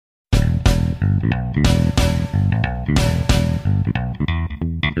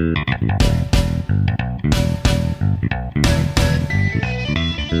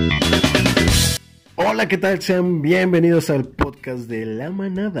Hola, ¿qué tal? Sean bienvenidos al podcast de La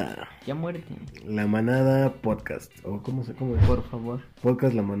Manada. Ya muerte. La Manada Podcast. ¿O cómo se? Por favor.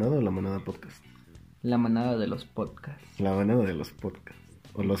 ¿Podcast La Manada o La Manada Podcast? La manada de los podcasts. La Manada de los podcasts.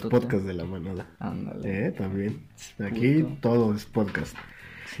 O los podcasts de La Manada. Ándale. También. Aquí Puto. todo es podcast.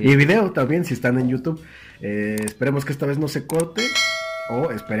 Sí. Y video también, si están en YouTube. Esperemos que esta vez no se corte.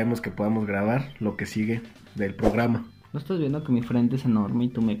 O esperemos que podamos grabar lo que sigue del programa. ¿No estás viendo que mi frente es enorme y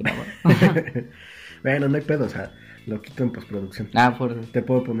tú me grabas? Bueno, no hay pedo, o sea, lo quito en postproducción. Por Te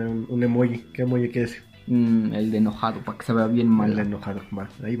puedo poner un emoji. ¿Qué emoji quieres? el de enojado, para que se vea bien mal. El enojado, va,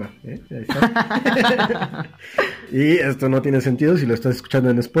 ahí va, ahí está. Y esto no tiene sentido si lo estás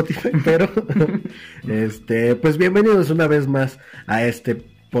escuchando en Spotify, pero pues bienvenidos una vez más a este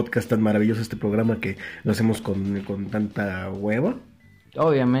podcast tan maravilloso, este programa que lo hacemos con tanta hueva.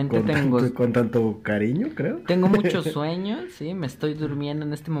 Obviamente Con tanto cariño, creo. Tengo muchos sueños, sí, me estoy durmiendo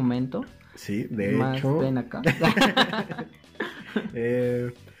en este momento. Sí, de Más hecho. ven acá.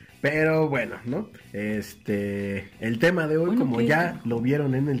 Pero bueno, ¿no? El tema de hoy, Bueno, como ¿qué? ya lo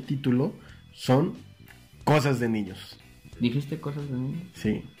vieron en el título, son cosas de niños. ¿Dijiste cosas de niños?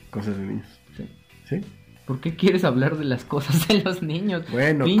 Sí, cosas de niños. Sí. ¿Sí? ¿Por qué quieres hablar de las cosas de los niños?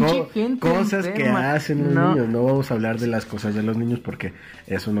 Bueno, Pinche gente cosas que enferma. hacen los niños. No vamos a hablar de las cosas de los niños porque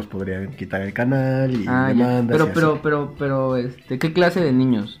eso nos podría quitar el canal y Ya. demandas. y así. Pero, ¿qué clase de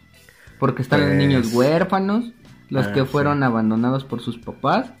niños? Porque están los niños huérfanos, los que fueron sí. abandonados por sus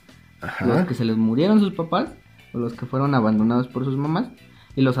papás, Ajá. los que se les murieron sus papás, o los que fueron abandonados por sus mamás,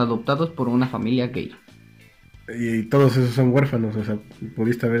 y los adoptados por una familia gay. Y todos esos son huérfanos, o sea,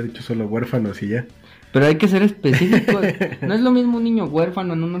 pudiste haber dicho solo huérfanos y ya. Pero hay que ser específicos. No es lo mismo un niño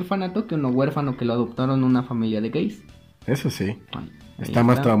huérfano en un orfanato que uno huérfano que lo adoptaron una familia de gays. Eso sí. Bueno, ahí Está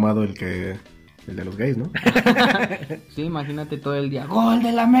más traumado el de los gays, ¿no? Sí, imagínate todo el día. ¡Gol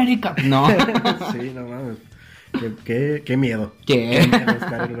del América! No. Sí, no mames. Qué miedo. ¿Qué? Qué miedo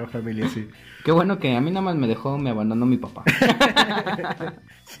estar en una familia así. Qué bueno que a mí nada más me abandonó mi papá.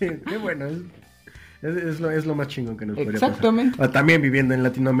 Sí, qué bueno. Es lo más chingón que nos podría pasar. Exactamente. También viviendo en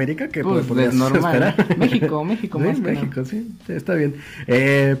Latinoamérica, que Pues podrías es normal. esperar. México Sí, más que México, nada. sí, está bien.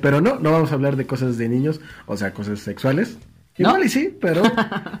 Pero no vamos a hablar de cosas de niños, o sea, cosas sexuales. ¿No? Igual y sí, pero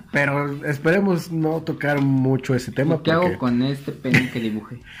esperemos no tocar mucho ese tema. ¿Qué hago con este pene que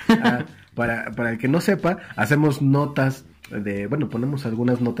dibujé? Para el que no sepa, hacemos notas ponemos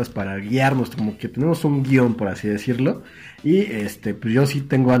algunas notas para guiarnos, como que tenemos un guión, por así decirlo, y pues yo sí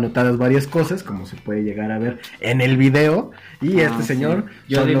tengo anotadas varias cosas, como se puede llegar a ver en el video, y este señor...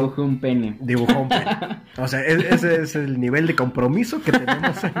 Sí. Yo dibujé un pene. Dibujó un pene. O sea, ese es el nivel de compromiso que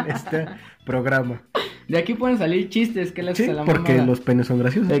tenemos en este programa. De aquí pueden salir chistes que le haces Sí, a la porque mamada. los penes son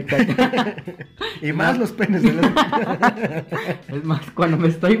graciosos. Exacto. Y más los penes de los... Es más, cuando me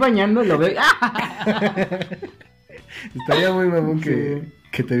estoy bañando lo veo. Estaría muy mamón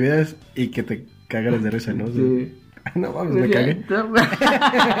que te vieras y que te cagaras de risa, ¿no? Sí. No vamos, me cagué.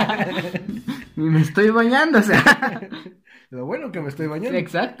 Y me estoy bañando, o sea. Lo bueno que me estoy bañando.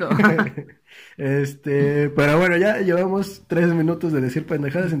 Exacto. Pero bueno, ya llevamos 3 minutos de decir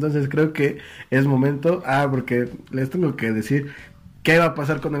pendejadas, entonces creo que es momento. Porque les tengo que decir qué va a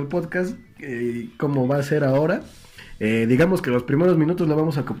pasar con el podcast y cómo va a ser ahora. Digamos que los primeros minutos lo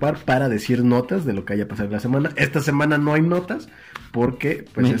vamos a ocupar para decir notas de lo que haya pasado en la semana. Esta semana no hay notas porque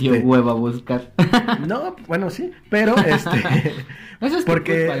pues me dio hueva a buscar. No, bueno, sí, pero Eso es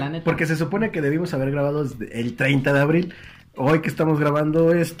porque culpa, la neta. porque se supone que debimos haber grabado el 30 de abril. Hoy que estamos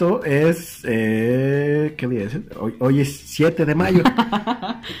grabando esto es ¿qué día es? Hoy es 7 de mayo.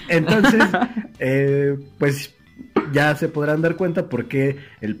 Entonces, pues ya se podrán dar cuenta porque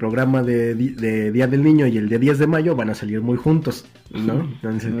el programa de Día del Niño y el de 10 de mayo van a salir muy juntos, ¿no?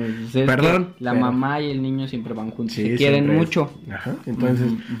 Entonces, Pues perdón. La mamá y el niño siempre van juntos, Sí, se quieren siempre mucho. Ajá,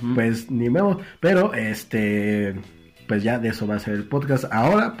 entonces, pues ni modo. Pero pues ya de eso va a ser el podcast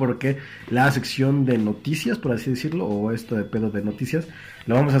ahora, porque la sección de noticias, por así decirlo, o esto de pedo de noticias,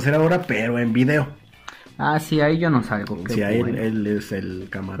 lo vamos a hacer ahora, pero en video. Ah, sí, ahí yo no salgo. Sí, ahí él es el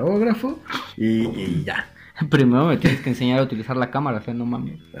camarógrafo y ya. Primero me tienes que enseñar a utilizar la cámara, o sea, no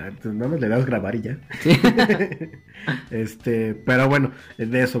mames. Entonces nada más le das grabar y ya. Sí. Pero bueno,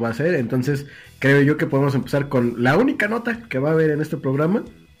 de eso va a ser. Entonces creo yo que podemos empezar con la única nota que va a haber en este programa,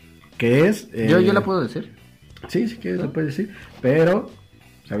 que es... Yo la puedo decir. Sí, si quieres, lo puedes decir. Pero,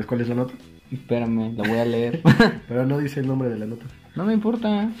 ¿sabes cuál es la nota? Espérame, la voy a leer. Pero no dice el nombre de la nota. No me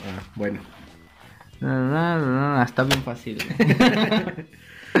importa. Bueno. Está bien fácil.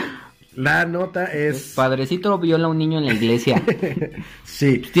 La nota es... Padrecito viola a un niño en la iglesia.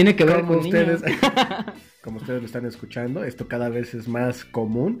 Sí. Pues tiene que ver como con ustedes, niños. como ustedes lo están escuchando, esto cada vez es más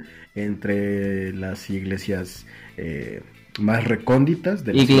común entre las iglesias más recónditas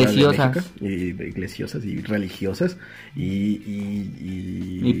de la Ciudad de Iglesiosas. México, y iglesiosas y religiosas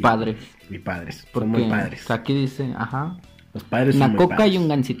Y padres. y padres. Son Porque muy padres. aquí dice, ajá, Los padres son una muy coca padres. y un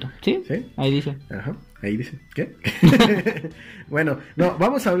gansito. ¿Sí? ¿Sí? Ahí dice. Ajá, ahí dice. ¿Qué? Bueno, no,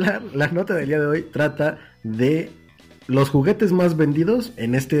 vamos a hablar. La nota del día de hoy trata de los juguetes más vendidos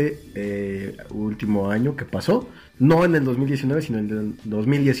en este último año que pasó. No en el 2019, sino en el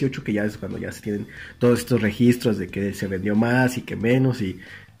 2018, que ya es cuando ya se tienen todos estos registros de que se vendió más y que menos. Y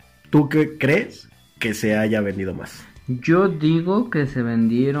 ¿tú qué crees que se haya vendido más? Yo digo que se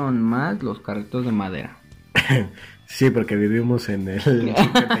vendieron más los carritos de madera. Sí, porque vivimos en el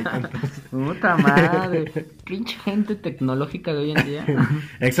 50 y tantos. Puta madre. Pinche gente tecnológica de hoy en día.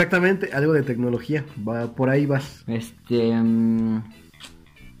 Exactamente, algo de tecnología. Por ahí vas.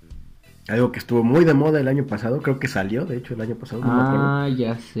 Algo que estuvo muy de moda el año pasado. Creo que salió, de hecho, el año pasado. No me acuerdo.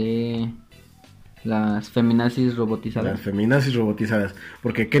 Ya sé. Las feminazis robotizadas. Las feminazis robotizadas.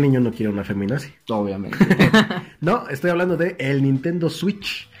 Porque ¿qué niño no quiere una feminazi? Obviamente. No, estoy hablando de el Nintendo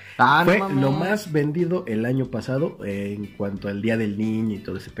Switch. Fue lo más vendido el año pasado en cuanto al Día del Niño y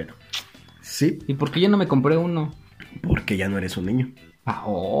todo ese pedo. Sí. ¿Y por qué yo no me compré uno? Porque ya no eres un niño.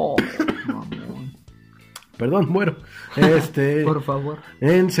 Mamón. Perdón, muero. Por favor.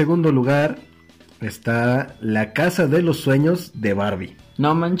 En segundo lugar está la casa de los sueños de Barbie.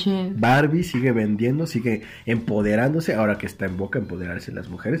 No manches. Barbie sigue vendiendo, sigue empoderándose, ahora que está en boca empoderarse las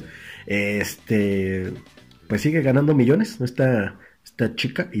mujeres. Pues sigue ganando millones, esta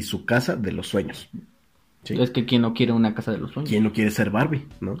chica y su casa de los sueños. ¿Sí? Es que ¿quién no quiere una casa de los sueños? ¿Quién no quiere ser Barbie?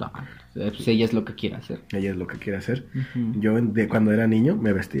 ¿No? No, pues ella es lo que quiere hacer. Ella es lo que quiere hacer. Uh-huh. Yo cuando era niño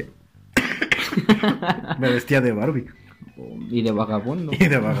me vestía. Me vestía de Barbie. Y de vagabundo. Y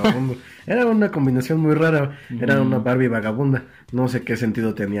de vagabundo. Era una combinación muy rara. Era una Barbie vagabunda. No sé qué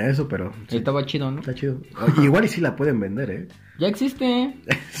sentido tenía eso, pero... Sí. Estaba chido, ¿no? Está chido. Igual y sí la pueden vender, ¿eh? Ya existe.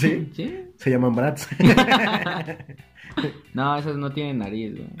 ¿Sí? ¿Sí? Se llaman Bratz. No, esas no tienen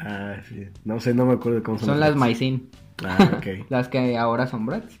nariz, güey. Ah, sí. No sé, no me acuerdo cómo son. Son las Maicin. Ah, ok. Las que ahora son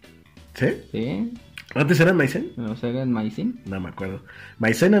Bratz. ¿Sí? Sí. ¿Antes eran maicena? No sé, eran Maicin. No me acuerdo.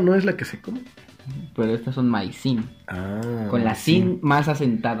 ¿Maicena no es la que se come? Pero estas son Maicin. Ah. Con la sin más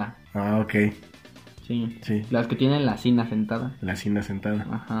asentada. Ah, ok. Sí. Sí. Las que tienen la sin asentada. La sin asentada.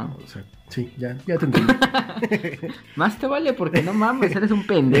 Ajá. O sea, sí, ya te entendí. Más te vale porque no mames, eres un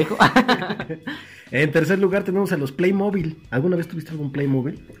pendejo. En tercer lugar tenemos a los Playmobil. ¿Alguna vez tuviste algún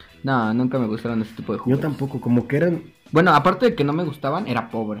Playmobil? No, nunca me gustaron ese tipo de Yo juegos. tampoco, como que eran... Bueno, aparte de que no me gustaban, era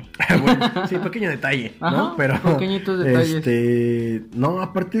pobre. Bueno, sí, pequeño detalle, ¿no? Ajá, Pero pequeñitos detalles. No,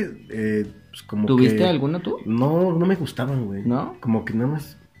 aparte, pues como ¿Tuviste que... alguno tú? No me gustaban, güey. ¿No? Como que nada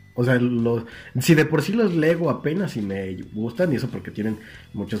más... O sea, si de por sí los Lego apenas y me gustan, y eso porque tienen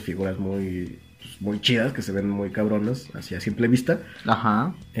muchas figuras muy chidas, que se ven muy cabronas, así a simple vista.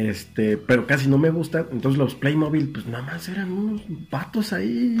 Ajá. Pero casi no me gustan. Entonces los Playmobil, pues nada más eran unos vatos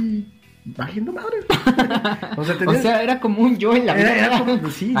ahí... Valiendo madre. O sea, era como un yo en la vida. Era como,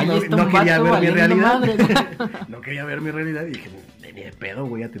 sí, ahí está no un quería vato ver mi valiendo realidad. madre. No quería ver mi realidad y dije, ni de pedo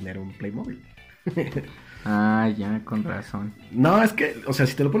voy a tener un Playmobil. Ya, con razón. No, es que, o sea,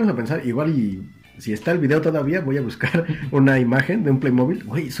 si te lo pones a pensar, igual y si está el video todavía, voy a buscar una imagen de un Playmobil.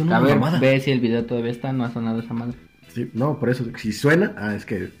 Güey, son una mamada. Ve si el video todavía está, no ha sonado esa madre. Sí, no, por eso, si suena, es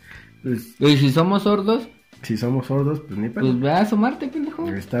que... Pues, y si somos sordos... Si somos sordos, pues ni pedo. Pues ve a asomarte, pendejo.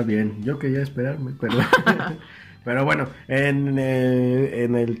 Está bien, yo quería esperarme, pero... Pero bueno, en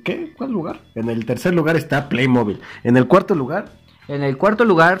el... ¿Qué? ¿Cuál lugar? En el tercer lugar está Playmobil. En el cuarto lugar... En el cuarto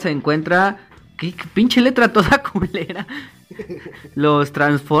lugar se encuentra... ¿Qué pinche letra toda culera? Los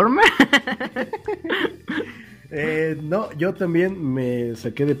Transformers. No, yo también me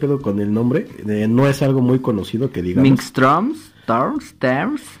saqué de pedo con el nombre. No es algo muy conocido que digamos. Minxtrons,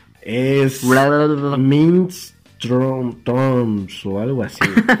 Terms. Es Minxtrons o algo así.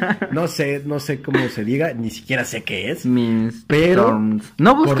 No sé cómo se diga, ni siquiera sé qué es. Pero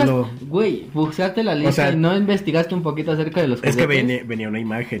no buscas, güey, buscaste la lista, o sea, y no investigaste un poquito acerca de los juguetes. Es que venía una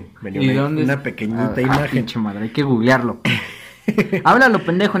imagen, una pequeñita imagen. Pinche madre, hay que googlearlo. Háblalo,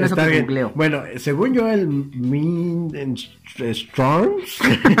 pendejo, en eso que googleo. Bueno, según yo, el Minxtrons.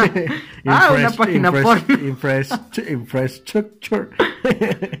 Una página porno. Infrastructure.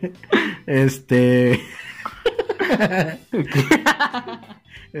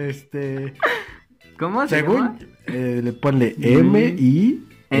 ¿Cómo se llama? Le ponle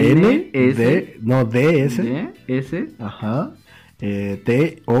D-S. Ajá.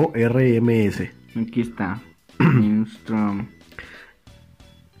 T-O-R-M-S. Aquí está. Instrum.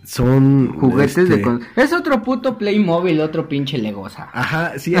 Son Juguetes Es otro puto Playmobil, otro pinche Legosa.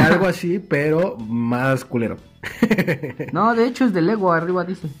 Ajá, sí, algo así, pero más culero. No, de hecho es de Lego, arriba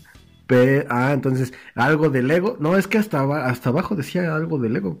dice. Entonces, algo de Lego. No, es que hasta abajo decía algo de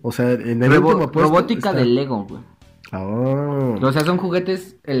Lego. O sea, en el último puesto robótica de Lego, güey. Oh. O sea, son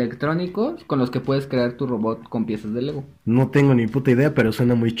juguetes electrónicos con los que puedes crear tu robot con piezas de Lego. No tengo ni puta idea, pero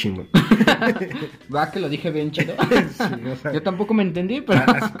suena muy chingón. Va que lo dije bien chido. Sí, o sea, yo tampoco me entendí, pero...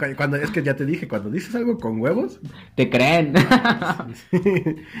 Es que ya te dije, cuando dices algo con huevos... Te creen.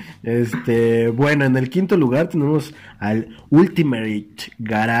 Bueno, en el quinto lugar tenemos al Ultimate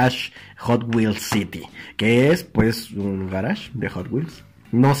Garage Hot Wheels City, que es pues un garage de Hot Wheels.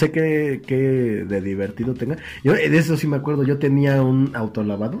 No sé qué de divertido tenga. Yo de eso sí me acuerdo, yo tenía un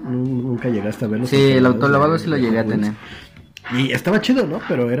autolavado, nunca llegaste a verlo. Sí, el autolavado sí lo llegué a tener. Y estaba chido, ¿no?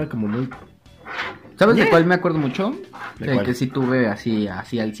 Pero era como muy... ¿Sabes de cuál me acuerdo mucho? ¿De El cuál? que sí tuve así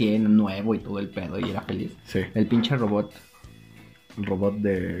al 100 nuevo y todo el pedo y era feliz. Sí. El pinche robot. El robot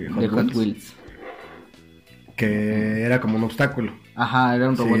de Hot Wheels. Que era como un obstáculo. Ajá, era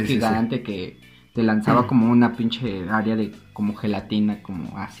un robot Sí, gigante que te lanzaba como una pinche área de como gelatina,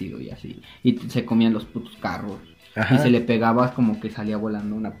 como ácido y así. Y se comían los putos carros. Ajá. Y se le pegaba como que salía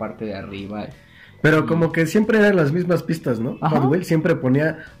volando una parte de arriba. Pero como que siempre eran las mismas pistas, ¿no? Ajá. Hot Wheels siempre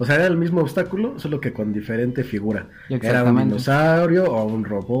ponía, o sea, era el mismo obstáculo, solo que con diferente figura. Era un Exactamente. dinosaurio o un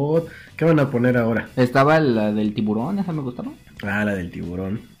robot. ¿Qué van a poner ahora? Estaba la del tiburón, esa me gustaba. Ah, la del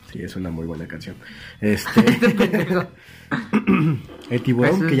tiburón. Sí, es una muy buena canción. Pendejo. El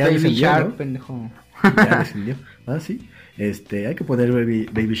tiburón Ese que es ya Baby descendió, Shark, ¿no? pendejo. Ya descendió. Ah, sí. Hay que poner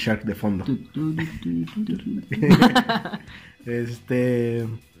Baby Shark de fondo.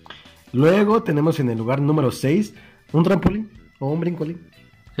 Luego tenemos en el lugar número 6 un trampolín o un brincolín.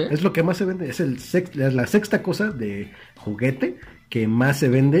 ¿Sí? Es lo que más se vende. Es la sexta cosa de juguete que más se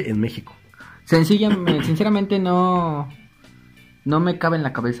vende en México. Sinceramente no me cabe en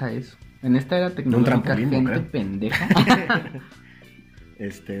la cabeza eso. En esta era tecnológica, trampolín, gente ¿no? pendeja.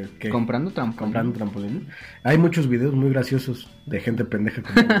 ¿Qué? Comprando trampolines. Hay muchos videos muy graciosos de gente pendeja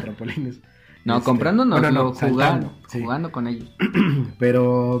comprando trampolines. No, comprando no, bueno, jugando, sí. jugando con ellos.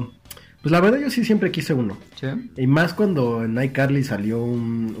 Pero, pues la verdad yo sí siempre quise uno. ¿Sí? Y más cuando en iCarly salió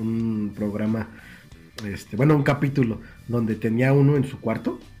un programa, un capítulo donde tenía uno en su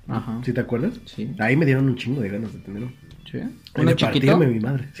cuarto. Ajá. ¿Sí te acuerdas? Sí. Ahí me dieron un chingo de ganas de tener uno. ¿Sí? Y ¿Uno de chiquito? partirme mi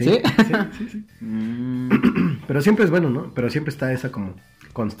madre. Sí. ¿Sí? Sí. Pero siempre es bueno, ¿no? Pero siempre está esa como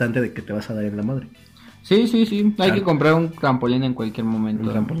constante de que te vas a dar en la madre. Sí. Hay que comprar un trampolín en cualquier momento. Un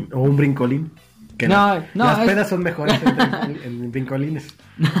trampolín, o un brincolín. Que las pedas son mejores en brincolines.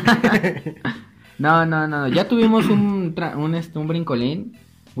 No. Ya tuvimos un brincolín.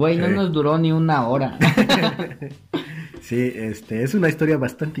 Güey, no nos duró ni una hora. Sí, es una historia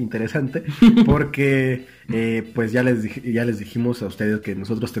bastante interesante porque pues ya les dijimos a ustedes que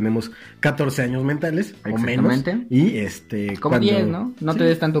nosotros tenemos 14 años mentales o menos. Y como 10, ¿no? No te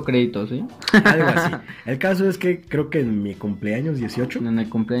des tanto crédito, ¿sí? Algo así. El caso es que creo que en mi cumpleaños 18. En el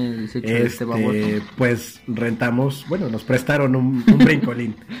cumpleaños 18 de este baboso. Pues nos prestaron un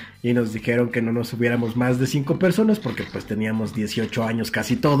brincolín y nos dijeron que no nos subiéramos más de 5 personas porque pues teníamos 18 años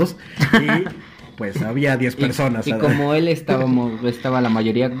casi todos y pues había 10 personas. Y como él estaba la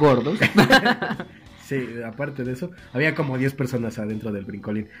mayoría gordos. Sí, aparte de eso, había como 10 personas adentro del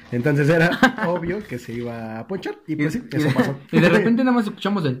brincolín. Entonces era obvio que se iba a ponchar. Y pues sí, eso pasó. Y de repente nada más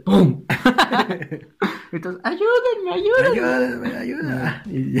escuchamos el ¡pum! Entonces, ayúdenme.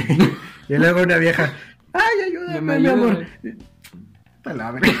 Y luego una vieja, ¡ay, ayúdame, mi amor!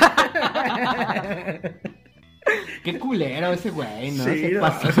 Palabra. Qué culero ese güey, ¿no? Sí, se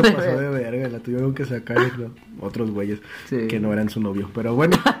pasó de verga. La tuvieron que sacar otros güeyes que no eran su novio. Pero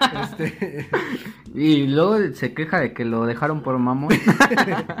bueno, Y luego se queja de que lo dejaron por mamón.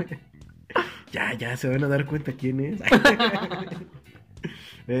 Ya se van a dar cuenta quién es.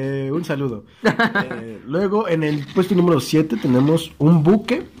 Un saludo. Luego, en el puesto número 7 tenemos un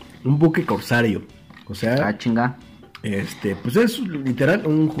buque corsario. O sea, chinga. Pues es literal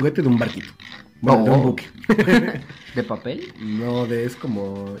un juguete de un barquito. Bueno, de un buque. ¿De papel? No,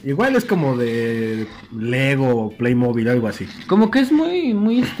 igual es como de Lego o Playmobil, algo así. Como que es muy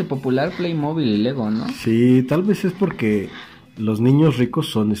popular Playmobil y Lego, ¿no? Sí, tal vez es porque los niños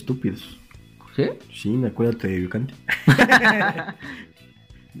ricos son estúpidos. ¿Sí? Sí, acuérdate de Yucanti.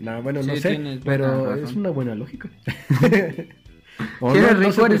 No, bueno, no Sí, sé, pero es una buena lógica. O Si eres no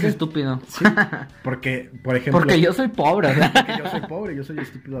rico, sé por eres qué. estúpido. Sí, porque, por ejemplo... Porque yo soy pobre, o sea. Porque yo soy pobre, yo soy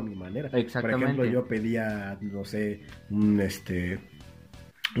estúpido a mi manera. Exactamente. Por ejemplo, yo pedía, no sé, un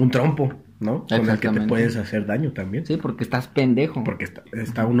trompo, ¿no? Con el que te Exactamente. puedes hacer daño también. Sí, porque estás pendejo. Porque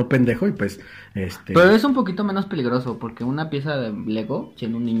está uno pendejo y pues, Pero es un poquito menos peligroso, porque una pieza de Lego,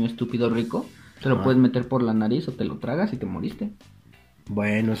 siendo un niño estúpido rico, te lo puedes meter por la nariz o te lo tragas y te moriste.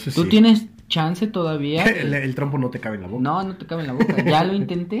 Bueno, eso sí. ¿Tú tienes chance todavía? El trompo no te cabe en la boca. No te cabe en la boca. Ya lo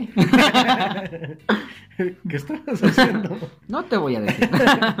intenté. ¿Qué estabas haciendo? No te voy a decir.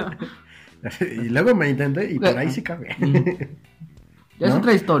 Y luego me intenté y por ahí sí cabe. Ya es ¿No?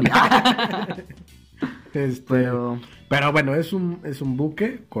 otra historia. Pero bueno, es un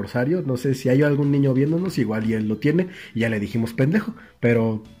buque corsario. No sé si hay algún niño viéndonos, igual y él lo tiene. Y ya le dijimos pendejo,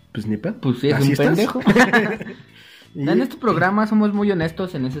 pero pues ni pedo. Pues sí, es Así un estás. pendejo. Y- En este programa somos muy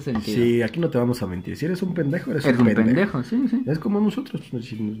honestos en ese sentido. Sí, aquí no te vamos a mentir. Si eres un pendejo, eres Es un un pendejo. pendejo, sí. Es como nosotros.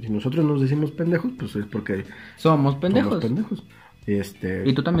 Si nosotros nos decimos pendejos, pues es porque Somos pendejos. somos pendejos.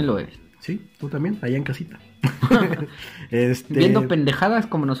 Y tú también lo eres. Sí, tú también, allá en casita. Viendo pendejadas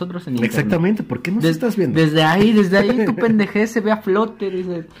como nosotros en internet. Exactamente, ¿por qué nos estás viendo? Desde ahí tu pendejez se ve a flote.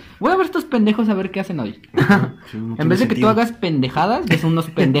 Dices, voy a ver estos pendejos a ver qué hacen hoy. Sí, no En tiene vez de que tú sentido. hagas pendejadas, ves unos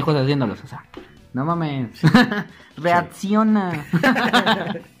pendejos haciéndolos. O sea, no mames. Reacciona.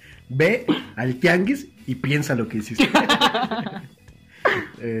 Ve al tianguis y piensa lo que hiciste.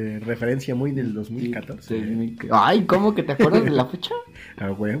 Referencia muy del 2014. Ay, ¿cómo que te acuerdas de la fecha?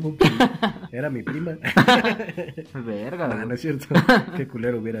 A huevo, pues, era mi prima. Verga. No es cierto. Qué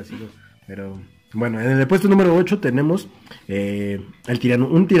culero hubiera sido. Pero bueno, en el puesto número 8 tenemos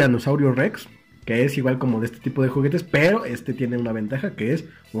un tiranosaurio Rex, que es igual como de este tipo de juguetes, pero este tiene una ventaja que es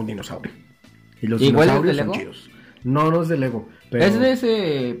un dinosaurio. Y los ¿Igual es de dinosaurios Lego? son chidos. No es de Lego. Pero... Es de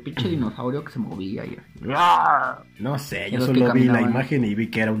ese pinche dinosaurio que se movía y... No sé, yo Los solo que vi la caminaban. imagen y vi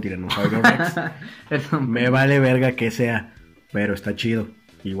que era un tiranosaurio Rex. Es un- Me vale verga que sea, pero está chido.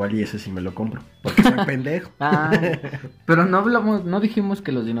 Igual y ese sí me lo compro, porque soy pendejo. Ah, pero no dijimos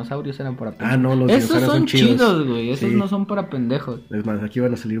que los dinosaurios eran para pendejos. Ah, no, los Esos dinosaurios son son chidos. chidos, güey. Esos Sí. no son para pendejos. Es más, aquí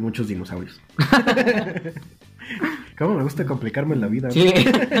van a salir muchos dinosaurios. ¿Cómo me gusta complicarme la vida? Sí.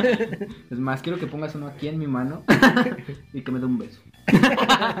 Es más, quiero que pongas uno aquí en mi mano y que me dé un beso.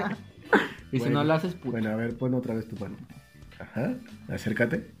 Y si no lo haces, puto. Bueno, a ver, pon otra vez tu mano. Ajá,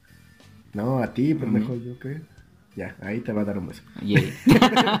 acércate. No, a ti, pendejo, yo qué. Ya, ahí te va a dar un beso. Yeah.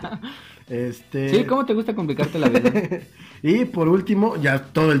 Sí, ¿cómo te gusta complicarte la vida? Y por último, ya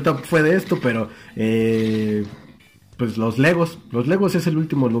todo el top fue de esto, pero pues los Legos. Los Legos es el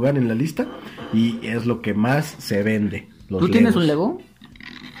último lugar en la lista y es lo que más se vende. ¿Tú tienes un Lego?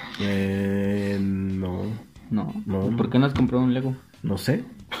 No, No. ¿Por qué no has comprado un Lego? no sé.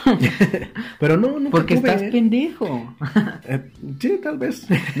 Pero nunca Porque tuve. estás pendejo. Sí, tal vez.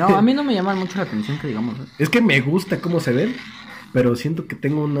 No, a mí no me llaman mucho la atención que digamos. Es que me gusta cómo se ven, pero siento que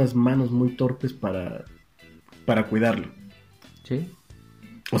tengo unas manos muy torpes para cuidarlo. Sí.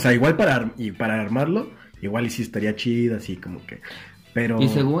 O sea, igual para armarlo, igual y sí estaría chido, así como que. Pero. Y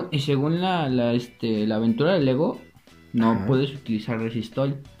según la aventura del Lego, no Ajá. puedes utilizar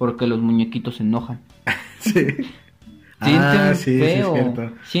resistol porque los muñequitos se enojan. Sí. Sienten Sí, feo, sí, es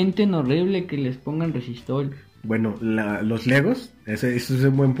cierto. sienten horrible que les pongan resistol. Bueno, los Legos, ese es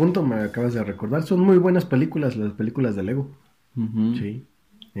un buen punto, me acabas de recordar. Son muy buenas películas, las películas de Lego. Ujú. Sí.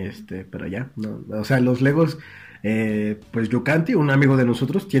 Pero ya, no, o sea, los Legos, pues Yukanti, un amigo de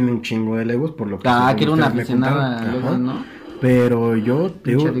nosotros, tiene un chingo de Legos, por lo que Que era una ustedes me aficionada a contaron. Lego, Ajá. ¿no? Pero yo,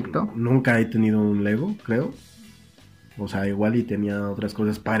 ¿Pinche adicto? nunca he tenido un Lego, creo. O sea, igual y tenía otras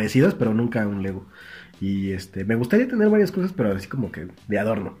cosas parecidas, pero nunca un Lego. Y me gustaría tener varias cosas, pero así como que de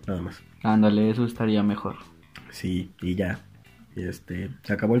adorno, nada más. Ándale, eso estaría mejor. Sí, y ya.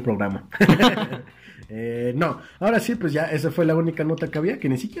 Se acabó el programa. No, ahora sí, pues ya esa fue la única nota que había, que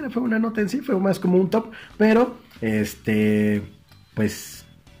ni siquiera fue una nota en sí, fue más como un top, pero pues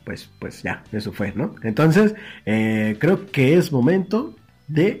ya, eso fue, ¿no? Entonces, creo que es momento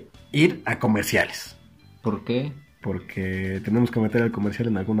de ir a comerciales. ¿Por qué? Porque tenemos que meter el comercial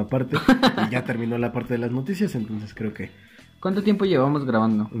en alguna parte y ya terminó la parte de las noticias, entonces creo que ¿Cuánto tiempo llevamos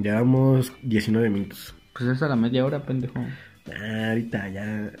grabando? llevamos 19 minutos. Pues es a la media hora, pendejo. Ahorita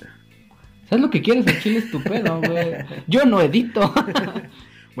ya. ¿Sabes lo que quieres? El chile es tu pedo, güey. Yo no edito.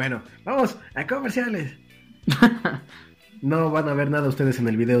 Bueno, vamos a comerciales. No van a ver nada ustedes en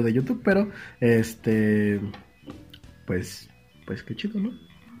el video de YouTube, pero pues qué chido, ¿no?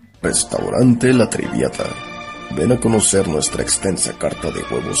 Restaurante La Triviata. Ven a conocer nuestra extensa carta de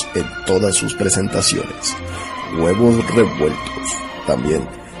huevos en todas sus presentaciones. Huevos revueltos. También,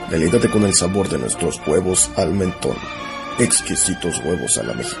 deleítate con el sabor de nuestros huevos al mentón. exquisitos huevos a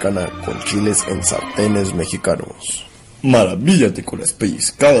la mexicana con chiles en sartenes mexicanos. Maravíllate con las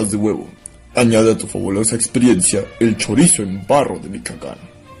pellizcadas de huevo. Añade a tu fabulosa experiencia el chorizo en barro de Michoacán.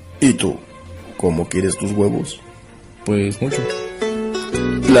 ¿Y tú? ¿Cómo quieres tus huevos? Pues mucho.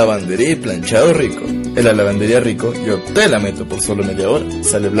 Lavandería y planchado Rico. En la lavandería Rico yo te la meto por solo media hora.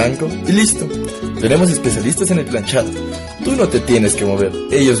 Sale blanco y listo. Tenemos especialistas en el planchado. Tú no te tienes que mover.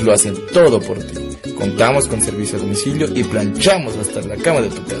 Ellos lo hacen todo por ti. Contamos con servicio a domicilio y planchamos hasta la cama de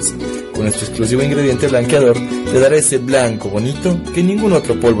tu casa. Con nuestro exclusivo ingrediente blanqueador te dará ese blanco bonito que ningún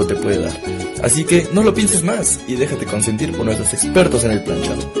otro polvo te puede dar. Así que no lo pienses más y déjate consentir por nuestros expertos en el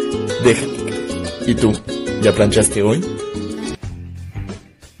planchado. Déjate. ¿Y tú? ¿Ya planchaste hoy?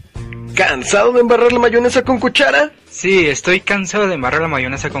 ¿Cansado de embarrar la mayonesa con cuchara? Sí, estoy cansado de embarrar la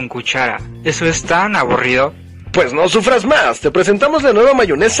mayonesa con cuchara. Eso es tan aburrido. Pues no sufras más, te presentamos la nueva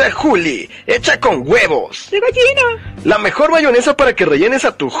mayonesa Juli, hecha con huevos. ¡De gallina! La mejor mayonesa para que rellenes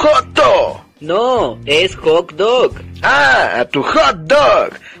a tu hot dog. No, es hot dog. Ah, a tu hot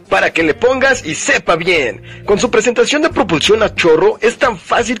dog, para que le pongas y sepa bien. Con su presentación de propulsión a chorro, es tan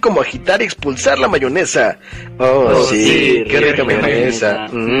fácil como agitar y expulsar la mayonesa. Oh, sí, qué rica mayonesa.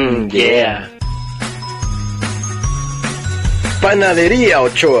 Yeah. Panadería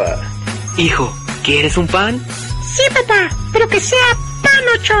Ochoa. Hijo, ¿quieres un pan? Sí, papá, pero que sea pan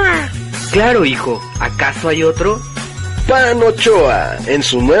Ochoa. Claro, hijo. ¿Acaso hay otro? Pan Ochoa, en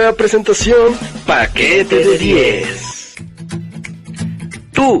su nueva presentación, paquete de 10.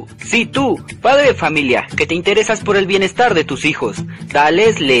 Tú, sí tú, padre de familia, que te interesas por el bienestar de tus hijos.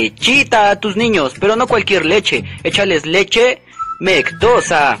 Dales lechita a tus niños, pero no cualquier leche. Échales leche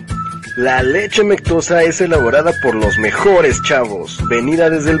Mectosa. La leche Mectosa es elaborada por los mejores chavos, venida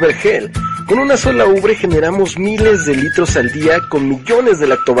desde el vergel. Con una sola ubre generamos miles de litros al día con millones de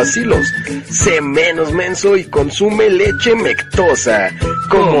lactobacilos. Sé menos menso y consume leche Mectosa,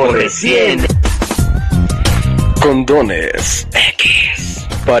 como recién. Condones X,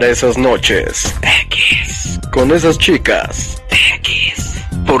 para esas noches X, con esas chicas X,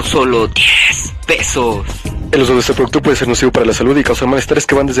 por solo 10 pesos. El uso de este producto puede ser nocivo para la salud y causar malestares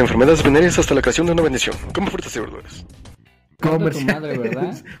que van desde enfermedades venéreas hasta la creación de una bendición. Come frutas y verduras. Tu madre,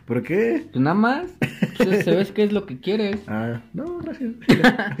 ¿verdad? ¿Por qué? Pues nada más. Pues, ¿sabes qué es lo que quieres? Ah, no, gracias.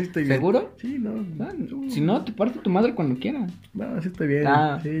 Estoy bien. ¿Seguro? Sí, no. Si no, te parte tu madre cuando quiera. No, sí estoy bien.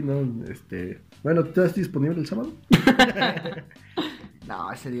 Ah. Sí, no, Bueno, ¿tú estás disponible el sábado?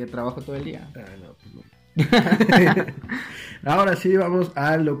 No, ese día trabajo todo el día. Ah, no, pues no. Ahora sí, vamos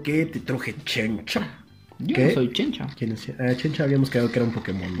a lo que te truje Chencha. Yo ¿Qué? no soy Chencha. ¿Quién es? Chencha habíamos quedado que era un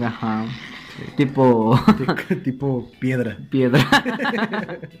Pokémon. Ajá. Sí. Tipo piedra. piedra.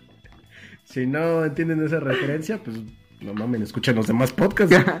 Si no entienden esa referencia, pues no mamen, escuchen los demás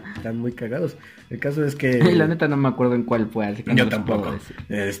podcasts. Están muy cagados. El caso es que... La neta no me acuerdo en cuál fue, así que yo no tampoco. puedo decir.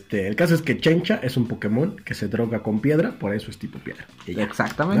 El caso es que Chencha es un Pokémon que se droga con piedra, por eso es tipo piedra. Y ya,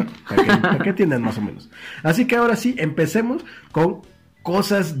 Exactamente. ¿no? Para que entiendan más o menos. Así que ahora sí, empecemos con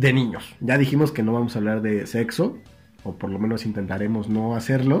cosas de niños. Ya dijimos que no vamos a hablar de sexo, o por lo menos intentaremos no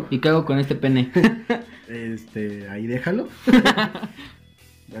hacerlo. ¿Y qué hago con este pene? Ahí déjalo.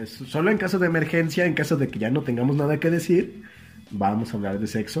 Solo en caso de emergencia, en caso de que ya no tengamos nada que decir, vamos a hablar de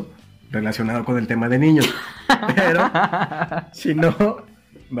sexo relacionado con el tema de niños. Pero, si no,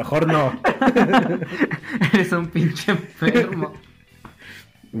 mejor no. Eres un pinche enfermo.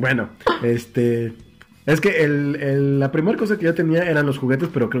 Bueno, es que la primera cosa que yo tenía eran los juguetes,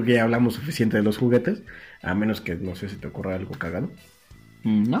 pero creo que ya hablamos suficiente de los juguetes, a menos que no sé si te ocurra algo cagado.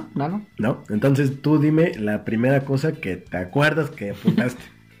 No. ¿No? Entonces tú dime la primera cosa que te acuerdas que apuntaste.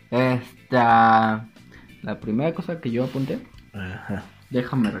 La primera cosa que yo apunté. Ajá.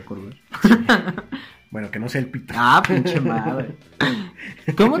 Déjame recordar. Bueno, que no sea el pito. Ah, pinche madre.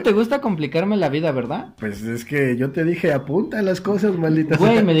 ¿Cómo te gusta complicarme la vida, verdad? Pues es que yo te dije, apunta las cosas, malditas.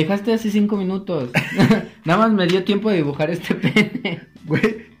 Güey, me dejaste así 5 minutos. Nada más me dio tiempo de dibujar este pene.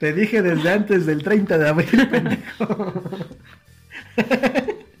 Güey, te dije desde antes del 30 de abril, pendejo.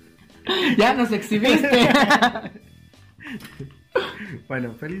 Ya nos exhibiste.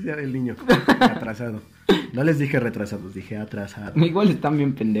 Bueno, feliz día del niño. Atrasado. No les dije retrasados, dije atrasado. Igual están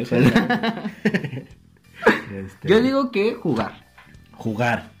bien pendejos. Yo digo que jugar.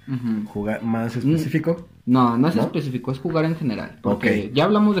 Jugar. Uh-huh. Jugar más específico. No es específico, es jugar en general. Porque ya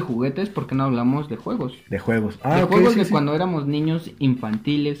hablamos de juguetes, ¿por qué no hablamos de juegos? De juegos. De juegos de cuando éramos niños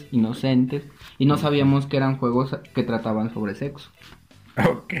infantiles, inocentes, y no sabíamos que eran juegos que trataban sobre sexo.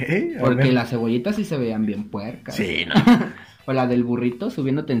 Ok. Porque las cebollitas sí se veían bien puercas. Sí, no. O la del burrito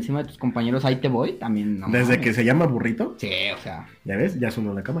subiéndote encima de tus compañeros, ahí te voy, también no. Desde que se llama burrito. Sí, o sea. ¿Ya ves? Ya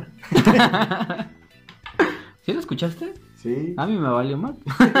sonó la cámara. ¿Sí lo escuchaste? Sí. A mí me valió mal.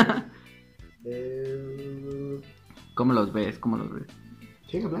 ¿Cómo los ves?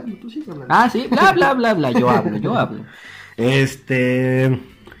 Sigue hablando, tú sigue hablando. Ah, sí, bla, yo hablo. Pues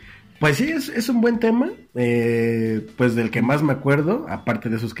sí, es un buen tema, pues del que más me acuerdo, aparte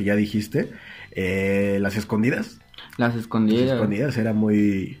de esos que ya dijiste, las escondidas. Las escondidas. Las escondidas era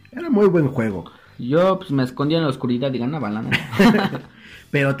muy buen juego. Yo pues me escondía en la oscuridad y ganaba la nada.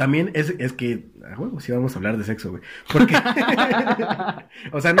 Pero también es que, bueno, sí vamos a hablar de sexo, güey. Porque,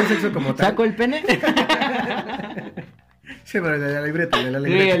 o sea, no sexo como tal. ¿Saco el pene? Sí, pero de la libreta. Sí,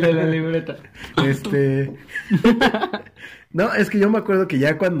 el de la libreta. No, es que yo me acuerdo que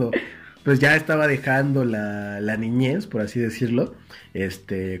ya cuando, pues ya estaba dejando la niñez, por así decirlo,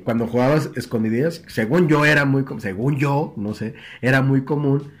 cuando jugabas escondidas, según yo, no sé, era muy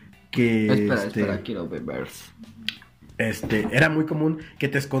común que... Espera, quiero beber. Era muy común que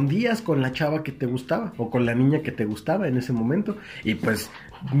te escondías con la chava que te gustaba o con la niña que te gustaba en ese momento y pues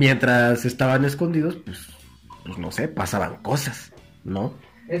mientras estaban escondidos, pues no sé, pasaban cosas, ¿no?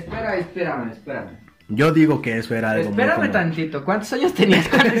 Espérame. Yo digo que eso era algo muy Espérame común. tantito, ¿cuántos años tenías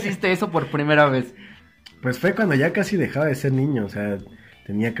cuando hiciste eso por primera vez? Pues fue cuando ya casi dejaba de ser niño, o sea,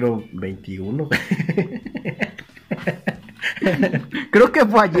 tenía creo 21. Creo que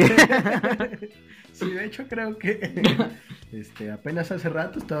fue ayer. Sí, de hecho creo que apenas hace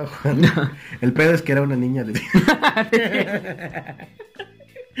rato estaba jugando. El pedo es que era una niña de...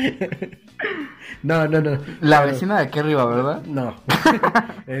 No. La vecina de aquí arriba, ¿verdad? No.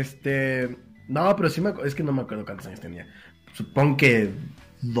 No, pero sí es que no me acuerdo cuántos años tenía. Supongo que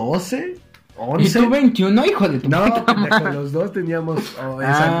 12, 11. ¿Y tú 21, hijo de tu No, puta madre? los dos teníamos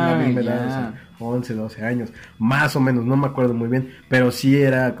la misma edad, o sea, 11, 12 años, más o menos, no me acuerdo muy bien, pero sí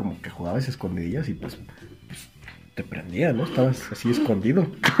era como que jugabas escondidillas y pues te prendía, ¿no? Estabas así escondido,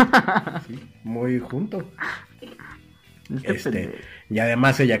 sí, muy junto. Y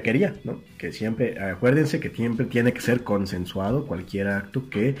además ella quería, ¿no? Que siempre, acuérdense que siempre tiene que ser consensuado cualquier acto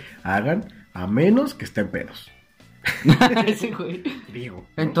que hagan, a menos que estén pedos. Sí, güey. Digo,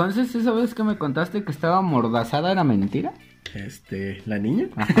 ¿no? Entonces, ¿esa vez que me contaste que estaba amordazada era mentira? ¿La niña?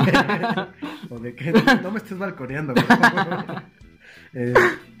 ¿O de qué? No me estés balconeando, güey.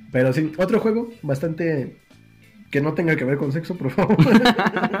 Pero sí, otro juego bastante que no tenga que ver con sexo, por favor.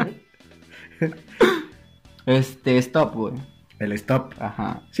 Stop, güey. El Stop.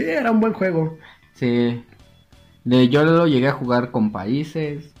 Ajá. Sí, era un buen juego. Sí. Yo lo llegué a jugar con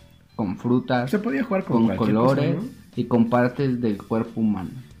países, con frutas, Se podía jugar con cualquier colores cosa, ¿no? y con partes del cuerpo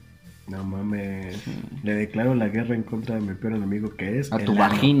humano. No mames. Sí. Le declaro la guerra en contra de mi peor enemigo, que es A el tu ano.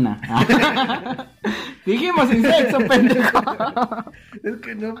 vagina. Dijimos sin sexo, pendejo. Es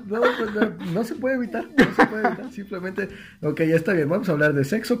que no se puede evitar. No se puede evitar. Simplemente, ok, ya está bien. Vamos a hablar de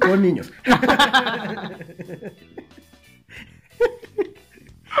sexo con niños.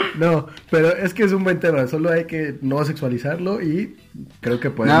 No, pero es que es un buen tema. Solo hay que no sexualizarlo y creo que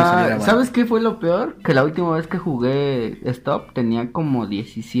podemos salir a ¿Sabes qué fue lo peor? Que la última vez que jugué Stop tenía como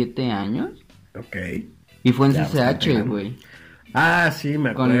 17 años. Ok. Y fue en Ya, CCH, güey. Ah, sí,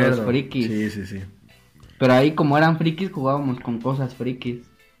 me acuerdo. Con los frikis. Sí. Pero ahí como eran frikis jugábamos con cosas frikis.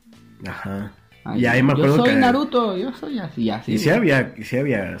 Ajá. Ay, Y ahí me acuerdo yo soy que... Naruto, yo soy así. Y sí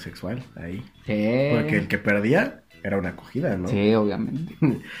había sexual ahí. Sí. Porque el que perdía era una acogida, ¿no? Sí, obviamente.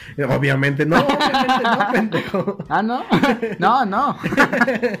 Obviamente no, pendejo. Ah, ¿no? No.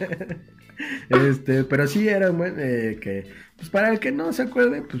 Pero sí era un buen, que, pues para el que no se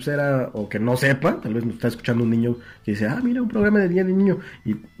acuerde, pues era, o que no sepa, tal vez nos está escuchando un niño que dice, mira, un programa de día de niño,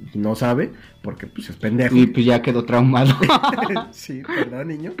 y no sabe, porque pues es pendejo. Y pues ya quedó traumado. Sí, perdón,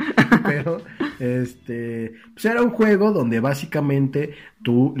 niño, pero, pues era un juego donde básicamente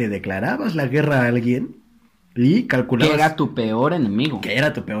tú le declarabas la guerra a alguien y calculabas... Que era tu peor enemigo. Que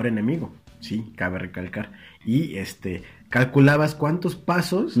era tu peor enemigo, sí, cabe recalcar. Y calculabas cuántos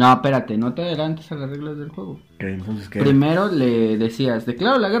pasos... No, espérate, no te adelantes a las reglas del juego. Entonces, ¿qué? Primero le decías,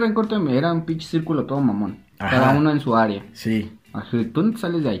 declaro la guerra en corto, era un pinche círculo todo mamón. Ajá. Cada uno en su área. Sí. Así, tú no te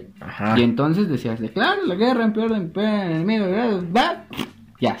sales de ahí. Ajá. Y entonces decías, declaro la guerra en peor enemigo. ¿Va?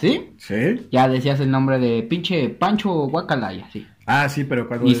 Y así. Sí. Ya decías el nombre de pinche Pancho Guacala y así. Ah, sí, pero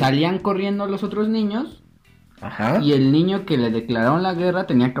cuando... Y salían corriendo los otros niños. Ajá. Y el niño que le declararon la guerra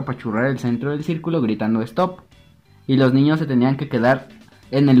tenía que apachurrar el centro del círculo gritando stop. Y los niños se tenían que quedar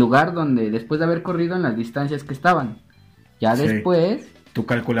en el lugar donde, después de haber corrido en las distancias que estaban. Ya Sí. después... Tú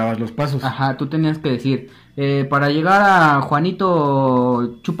calculabas los pasos. Ajá, tú tenías que decir, para llegar a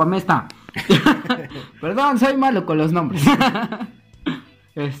Juanito Chupamesta. Perdón, soy malo con los nombres.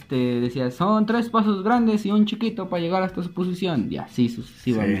 Decía, son 3 pasos grandes y un chiquito para llegar hasta su posición. Y así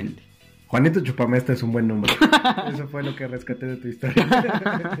sucesivamente. Sí. Juanito Chupamesta es un buen nombre. Eso fue lo que rescaté de tu historia.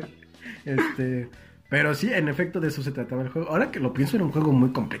 Pero sí, en efecto, de eso se trataba el juego. Ahora que lo pienso, era un juego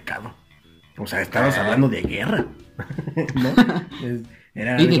muy complicado. O sea, estabas hablando de guerra, ¿no?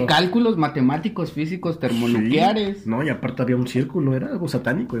 Era Y algo... de cálculos matemáticos, físicos, termonucleares. Sí, no, y aparte había un círculo, era algo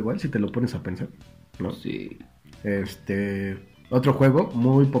satánico igual, si te lo pones a pensar, ¿no? Sí. Otro juego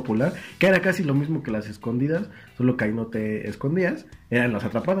muy popular, que era casi lo mismo que las escondidas, solo que ahí no te escondías, eran las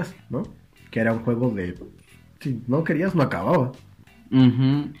atrapadas, ¿no? Que era un juego de... Si no querías, no acababa.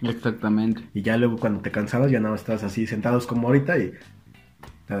 Exactamente. Y ya luego cuando te cansabas, ya nada más estabas así sentados como ahorita y...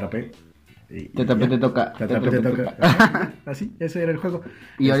 Te atrapé. Te atrapé, te toca. Te atrapé, te toca. Ajá, así, ese era el juego.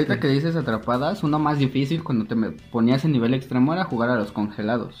 Y ahorita que dices atrapadas, uno más difícil cuando te ponías en nivel extremo era jugar a los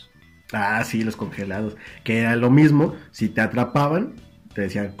congelados. Ah, sí, los congelados. Que era lo mismo, si te atrapaban, te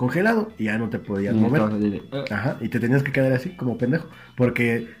decían congelado y ya no te podías mover. Ajá, y te tenías que quedar así como pendejo.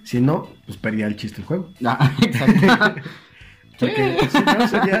 Porque si no, pues perdía el chiste el juego. Ah, exacto. Porque si no,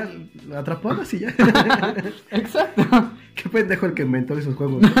 sería atrapadas y ya. Exacto. Qué pendejo el que inventó esos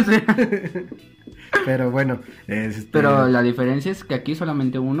juegos. Pero bueno, Pero la diferencia es que aquí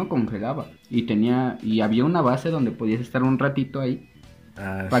solamente uno congelaba y había una base donde podías estar un ratito ahí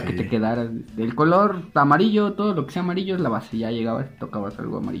para que te quedaras del color amarillo, todo lo que sea amarillo es la base, ya llegabas y tocabas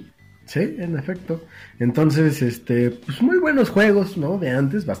algo amarillo. Sí, en efecto. Entonces, pues muy buenos juegos, ¿no? De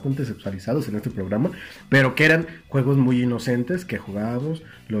antes, bastante sexualizados en este programa, pero que eran juegos muy inocentes que jugábamos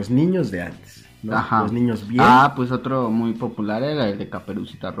los niños de antes, ¿no? Ajá. Los niños bien. Ah, pues otro muy popular era el de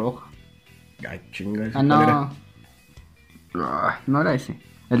Caperucita Roja. Ay, chinga. No. No era ese.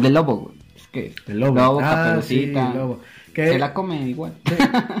 El de Lobo, güey. Es que el Lobo. Caperucita. Sí, el Lobo. Se la come igual. Sí.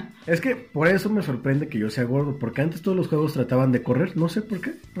 Es que por eso me sorprende que yo sea gordo, porque antes todos los juegos trataban de correr, no sé por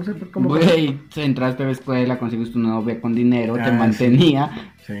qué, no sé por cómo. Güey, entraste a la escuela, consigues tu novia con dinero, te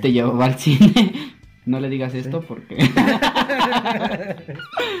mantenía, sí. Te llevaba al cine. No le digas esto porque...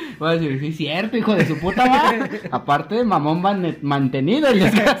 Voy a decir, sí es cierto, hijo de su puta madre. Aparte de mamón mantenido, el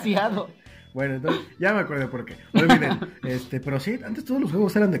desgraciado. Bueno, entonces, ya me acordé por qué. Olviden, pero sí, antes todos los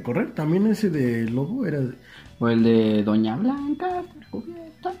juegos eran de correr, también ese de Lobo era... O el de Doña Blanca,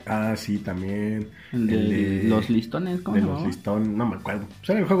 cubierta. Ah, sí, también. El de los listones, ¿cómo de se los llamaba? listones, no me acuerdo. Pues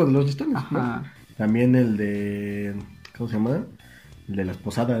era el juego de los listones, Ajá. ¿no? También el de... ¿Cómo se llama? El de las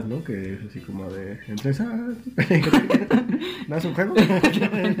posadas, ¿no? Que es así como de... Entre esas... ¿No es un juego?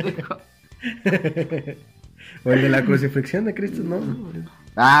 O el de la crucifixión de Cristo, ¿no?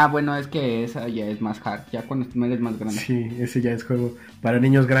 Ah, bueno, es que esa ya es más hard, ya cuando eres más grande. Sí, ese ya es juego para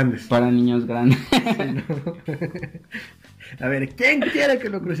niños grandes. Para niños grandes. Sí, ¿no? A ver, ¿quién quiere que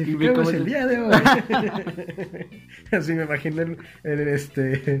lo crucifiquemos el día de hoy? Así me imagino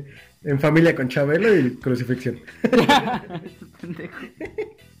en familia con Chabelo y crucifixión.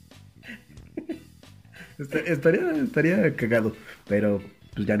 Estaría cagado, pero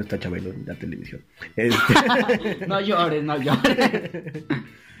pues ya no está Chabelo en la televisión. No llores.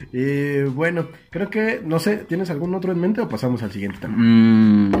 Y bueno, creo que, no sé, ¿tienes algún otro en mente o pasamos al siguiente tema?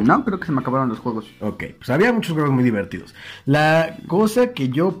 No, creo que se me acabaron los juegos. Ok, pues había muchos juegos muy divertidos. La cosa que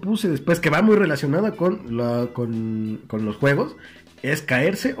yo puse después, que va muy relacionada con los juegos, es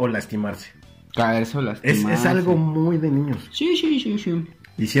caerse o lastimarse. Caerse o lastimarse. Es algo muy de niños. Sí.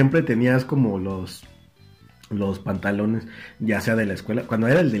 Y siempre tenías como los pantalones, ya sea de la escuela. Cuando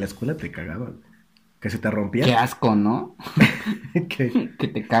era el de la escuela te cagaban. Que se te rompía. Qué asco, ¿no? que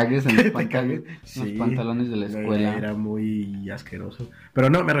te cagues en los sí, pantalones de la escuela. Era muy asqueroso. Pero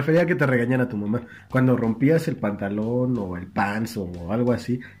no, me refería a que te regañara tu mamá. Cuando rompías el pantalón o el pants o algo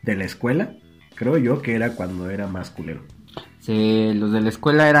así de la escuela, creo yo que era cuando era más culero. Sí, los de la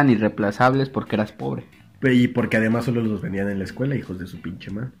escuela eran irreemplazables porque eras pobre. Y porque además solo los vendían en la escuela, hijos de su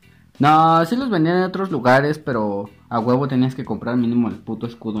pinche madre. No, sí los vendían en otros lugares, pero a huevo tenías que comprar mínimo el puto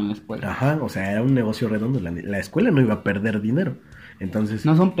escudo en la escuela. Ajá, o sea, era un negocio redondo. La escuela no iba a perder dinero. Entonces...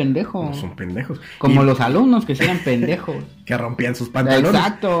 No son pendejos. No son pendejos. Como los alumnos que sí eran pendejos. Que rompían sus pantalones.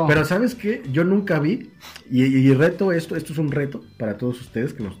 Exacto. Pero ¿sabes qué? Yo nunca vi, y reto esto es un reto para todos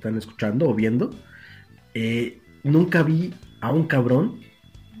ustedes que nos están escuchando o viendo. Nunca vi a un cabrón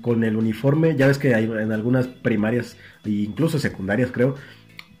con el uniforme. Ya ves que hay en algunas primarias e incluso secundarias, creo,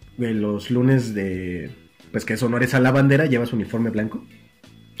 los lunes de, pues que es honores a la bandera, llevas uniforme blanco.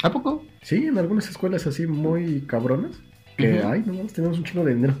 ¿A poco? Sí, en algunas escuelas así muy cabronas. Que, ay, no, tenemos un chingo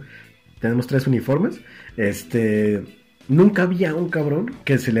de dinero. Tenemos 3 uniformes. Nunca vi a un cabrón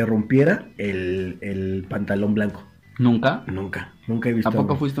que se le rompiera el pantalón blanco. ¿Nunca? Nunca he visto. ¿A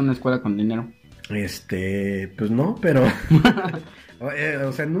poco fuiste a una escuela con dinero? Pues no, pero...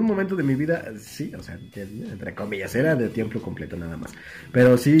 o sea, en un momento de mi vida, sí, o sea, entre comillas, era de tiempo completo nada más.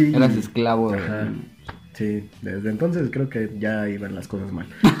 Pero sí... Eras esclavo. Ajá, sí, desde entonces creo que ya iban las cosas mal.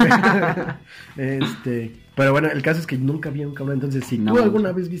 Pero bueno, el caso es que nunca vi un cabrón. Entonces, si tú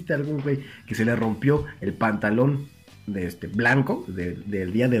alguna vez viste a algún güey que se le rompió el pantalón de blanco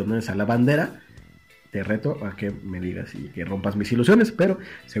del día de honores a la bandera, te reto a que me digas y que rompas mis ilusiones, pero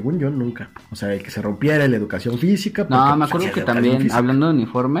según yo nunca. O sea, el que se rompiera la educación física. No, me acuerdo que también, física. Hablando de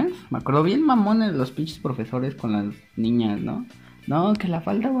uniformes, me acuerdo bien mamones los pinches profesores con las niñas, ¿no? No, que la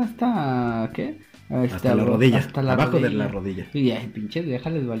falda va hasta, ¿qué? Hasta la rodilla, hasta abajo de la rodilla. Y ay, pinches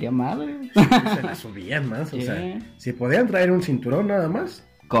viejas les valía madre. Sí, se la subían más, o sea, si podían traer un cinturón nada más.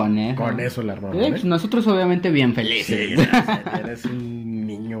 Con eso la armaban. Pues nosotros obviamente bien felices. Sí, eres un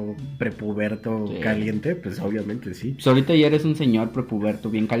niño prepuberto caliente, pues obviamente sí. Pues ahorita ya eres un señor prepuberto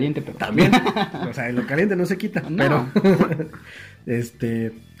bien caliente, pero... También, o sea, lo caliente no se quita, no.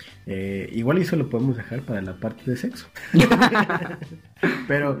 Pero... igual eso lo podemos dejar para la parte de sexo.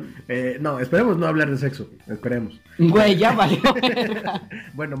 Pero, no, esperemos no hablar de sexo, esperemos. Güey, ya valió.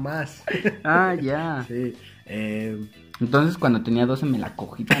 Bueno, más. Ah, ya. Sí, entonces cuando tenía 12 me la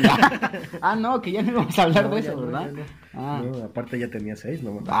cogí. Ah, no, que ya no íbamos a hablar de eso, ¿verdad? No, aparte ya tenía 6,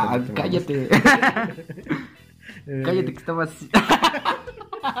 no. Cállate. Cállate que estabas...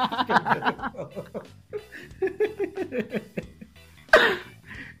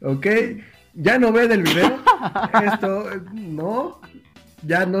 Ok, ya no ve del video. Esto, no,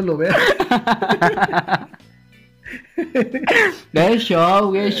 ya no lo veo. Es show.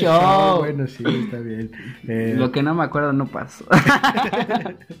 Bueno, sí, está bien. Lo que no me acuerdo no pasó.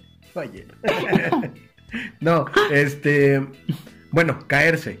 Oye. No, bueno,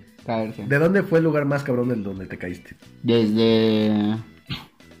 caerse. ¿De dónde fue el lugar más cabrón del donde te caíste? Desde...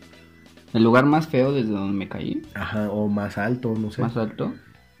 El lugar más feo desde donde me caí. Ajá, o más alto, no sé. Más alto.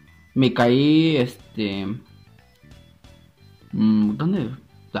 Me caí, ¿dónde?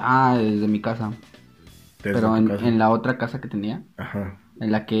 Desde mi casa. Pero en la otra casa que tenía. Ajá.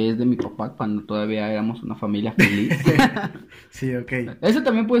 En la que es de mi papá, cuando todavía éramos una familia feliz. Sí, ok. Eso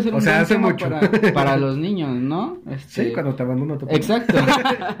también puede ser un buen tema para los niños, ¿no? Sí, cuando te abandona tu papá. Exacto.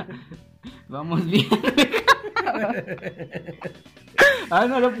 Vamos bien.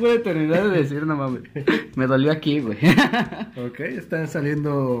 No lo pude terminar de decir, no mames. Me dolió aquí, güey. Ok, está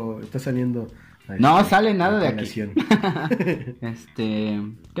saliendo. No sale nada de aquí.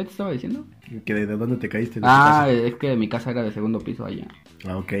 ¿Qué te estaba diciendo? Que de dónde te caíste. Es que mi casa era de segundo piso allá.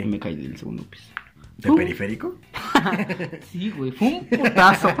 Ok. Y me caí del segundo piso. ¿De periférico? Sí, güey, fue un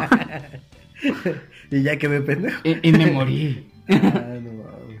putazo. Y ya quedé pendejo. Y me morí. No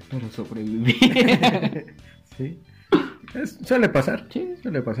mames. Pero sobreviví. Sí. Suele pasar. Sí,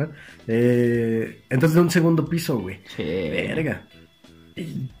 suele pasar. Entonces de un segundo piso, güey. Sí. Verga.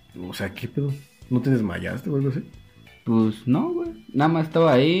 O sea, ¿qué pedo? ¿No te desmayaste o algo así? Pues no, güey. Nada más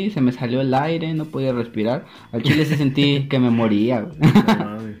estaba ahí, se me salió el aire, no podía respirar. Al chile sí sentí que me moría, güey.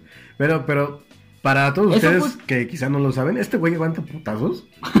 Pero para todos ustedes que quizá no lo saben, este güey levanta putazos.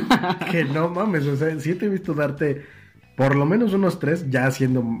 Que no mames, o sea, sí te he visto darte por lo menos unos 3 ya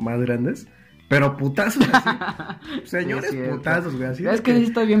siendo más grandes. Pero putazos así. Señores, putazos, güey. Así es que sí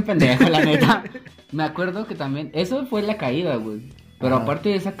estoy bien pendejo, la neta. Me acuerdo que también... Eso fue la caída, güey. Pero aparte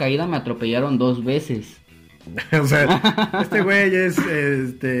de esa caída me atropellaron 2 veces. O sea, este güey es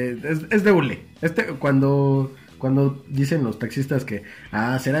de hule. Cuando dicen los taxistas que,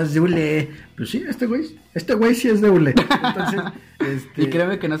 serás de hule. Pues sí, este güey sí es de hule. Entonces, Y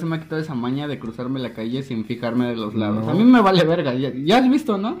créeme que no se me ha quitado esa maña de cruzarme la calle sin fijarme de los lados. No. A mí me vale verga, ya has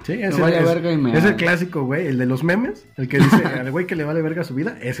visto, ¿no? Sí, me vale verga y me... Es el clásico, güey, el de los memes. El que dice, al güey que le vale verga su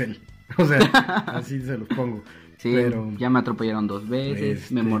vida, es él. O sea, así se los pongo. Sí, pero ya me atropellaron 2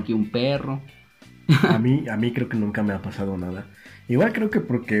 veces, me mordió un perro. A mí creo que nunca me ha pasado nada. Igual creo que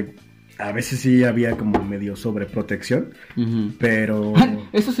porque a veces sí había como medio sobreprotección, pero...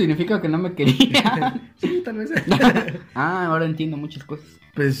 Eso significa que no me quería. Sí, tal vez. Ahora entiendo muchas cosas.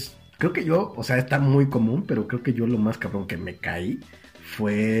 Pues creo que yo, o sea, está muy común, pero creo que yo lo más cabrón que me caí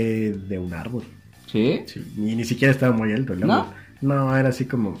fue de un árbol. ¿Sí? Sí, ni siquiera estaba muy alto el árbol. No, era así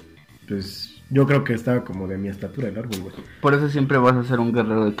como, pues... Yo creo que estaba como de mi estatura el árbol, güey. Por eso siempre vas a ser un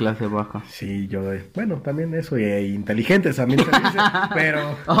guerrero de clase baja. Sí, bueno, también eso, y inteligente también se dice,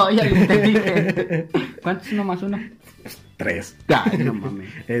 pero... Ya lo inteligente. ¿Cuánto es 1 más 1? 3. Ay, no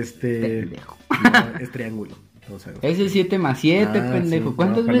mames. Pendejo. No, es triángulo. Ese es 7 más 7, pendejo. Sí,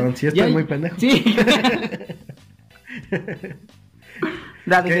 ¿Cuántos ves? Perdón, sí estoy muy pendejo. Sí.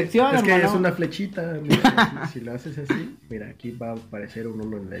 La disección, es que hermano. es una flechita. Mira, si lo haces así, mira, aquí va a aparecer un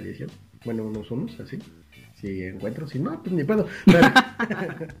 1 en la edición. Bueno, unos así. Si encuentro, si no, pues ni puedo.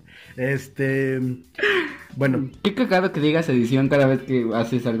 Pero, bueno. Qué cagado que digas edición cada vez que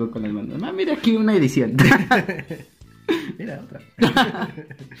haces algo con el mando. Mira aquí una edición. Mira otra.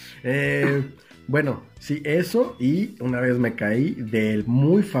 Bueno, sí, eso. Y una vez me caí del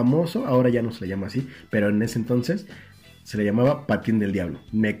muy famoso, ahora ya no se le llama así, pero en ese entonces se le llamaba patín del diablo.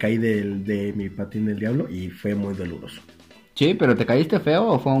 Me caí de mi patín del diablo y fue muy doloroso. Sí, pero ¿te caíste feo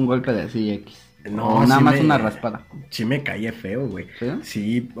o fue un golpe de así X? No, o nada sí más una raspada. Sí me caí feo, güey. ¿Sí?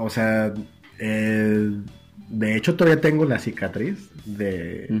 Sí, o sea, de hecho todavía tengo la cicatriz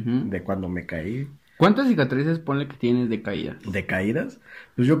de cuando me caí. ¿Cuántas cicatrices ponle que tienes de caída? ¿De caídas?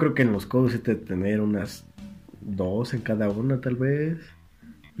 Pues yo creo que en los codos de tener unas 2 en cada una, tal vez.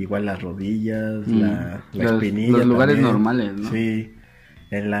 Igual las rodillas, la espinilla. Los lugares también. normales, ¿no? Sí.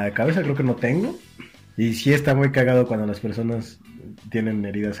 En la cabeza creo que no tengo. Y sí está muy cagado cuando las personas tienen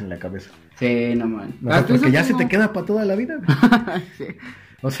heridas en la cabeza. Sí, no man. O sea, porque ya se te queda para toda la vida. Sí.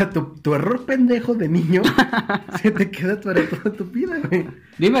 O sea, tu error pendejo de niño se te queda para toda tu vida, güey.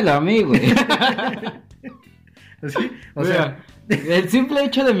 Dímelo a mí, güey. ¿Sí? O Mira, el simple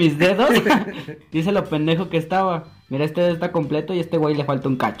hecho de mis dedos dice lo pendejo que estaba. Mira, este dedo está completo y a este güey le falta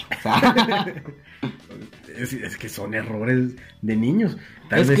un cacho. O sea, es que son errores de niños.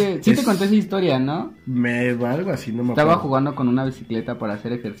 es que sí te conté esa historia, ¿no? Algo así, no me Estaba acuerdo. jugando con una bicicleta para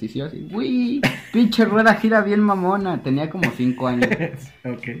hacer ejercicios y uy, pinche rueda gira bien mamona. Tenía como 5 años.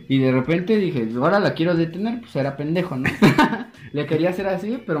 Okay. Y de repente dije, ahora la quiero detener, pues era pendejo, ¿no? Le quería hacer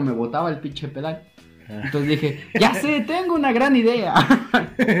así, pero me botaba el pinche pedal. Entonces dije, ya sé, tengo una gran idea.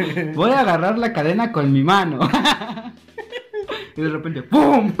 Voy a agarrar la cadena con mi mano. Y de repente,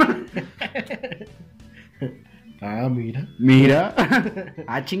 ¡pum! Ah, mira. Mira.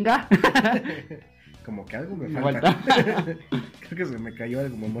 Ah, chinga. Como que algo me falta. Creo que se me cayó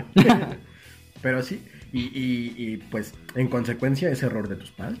algo, mamá. Pero sí, y pues, en consecuencia, es error de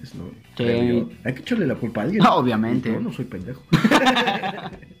tus padres, ¿no? Sí. Hay que echarle la culpa a alguien. No, obviamente. Yo no soy pendejo.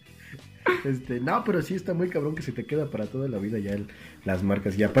 No, pero sí está muy cabrón que se te queda para toda la vida ya las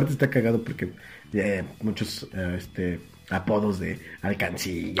marcas. Y aparte está cagado porque muchos apodos de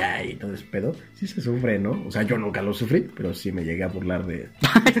alcancilla y todo ese pedo, sí se sufre, ¿no? O sea, yo nunca lo sufrí, pero sí me llegué a burlar de...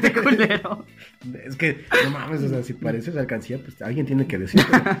 Este culero. Es que, no mames, o sea, si pareces alcancía, pues alguien tiene que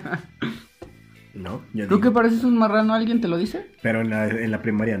decirlo. ¿No? ¿Tú que pareces un marrano? ¿Alguien te lo dice? Pero en la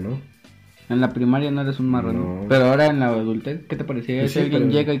primaria, ¿no? En la primaria no eres un marrano. No. Pero ahora en la adultez, ¿qué te parecía? Pues Si sí, alguien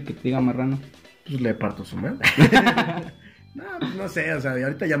pero... llega y que te diga marrano. Pues le parto su madre. No, pues no sé, o sea,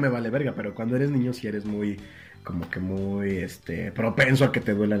 ahorita ya me vale verga, pero cuando eres niño sí eres muy, como que muy, propenso a que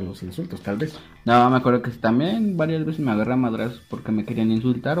te duelan los insultos, tal vez. No, me acuerdo que también varias veces me agarré a madrazos porque me querían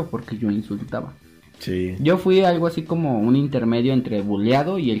insultar o porque yo insultaba. Sí. Yo fui algo así como un intermedio entre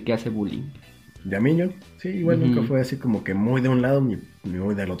bulleado y el que hace bullying. De a mí yo, sí, igual nunca fue así como que muy de un lado ni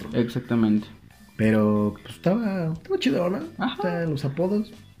muy del otro. Exactamente. Pero pues estaba chido, ¿no? Ajá. O sea, los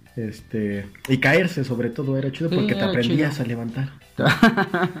apodos, y caerse sobre todo era chido, sí, porque te aprendías a levantar.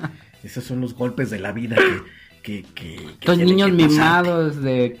 Esos son los golpes de la vida que Estos niños mimados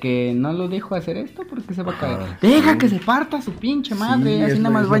de que no lo dejo hacer esto porque se va a caer. Deja que se parta su pinche madre, sí, así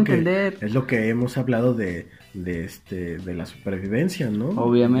nada más va a entender. Es lo que hemos hablado de la supervivencia, ¿no?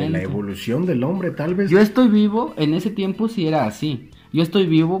 Obviamente. De la evolución del hombre, tal vez. Yo estoy vivo, en ese tiempo sí era así. Yo estoy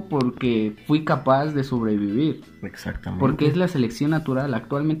vivo porque fui capaz de sobrevivir. Exactamente. Porque es la selección natural.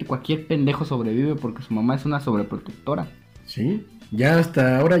 Actualmente cualquier pendejo sobrevive porque su mamá es una sobreprotectora. Sí. Ya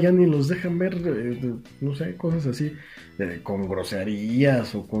hasta ahora ya ni los dejan ver, no sé, cosas así, con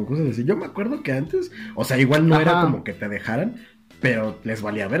groserías o con cosas así. Yo me acuerdo que antes, o sea, igual no era como que te dejaran, pero les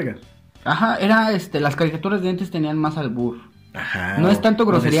valía verga. Ajá, era, las caricaturas de antes tenían más albur. Ajá. No es tanto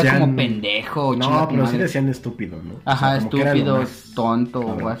grosería decían, como pendejo. No, pero sí decían estúpido, ¿no? Ajá, o sea, estúpido, tonto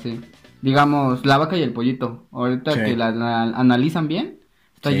o así. Digamos, La Vaca y el Pollito. Ahorita que la analizan bien,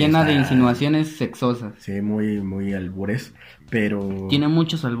 está llena de insinuaciones sexosas. Sí, muy, muy albures, pero... Tiene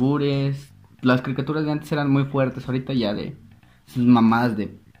muchos albures. Las caricaturas de antes eran muy fuertes, ahorita ya de sus mamadas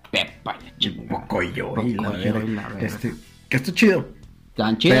de Pepa y Pocoyo y la verga. Que está chido.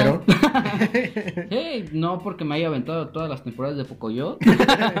 Tan chido. Pero... hey, no porque me haya aventado todas las temporadas de Pocoyo.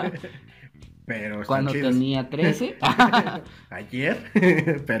 Pero cuando chidos. Tenía 13. Ayer.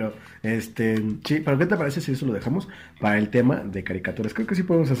 Pero, sí, ¿pero qué te parece si eso lo dejamos para el tema de caricaturas? Creo que sí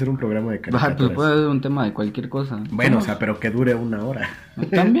podemos hacer un programa de caricaturas. Pues puede ser un tema de cualquier cosa. Bueno, o sea, pero que dure 1 hora.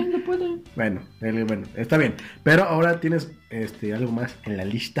 También lo puede. Bueno, está bien. Pero ahora tienes, algo más en la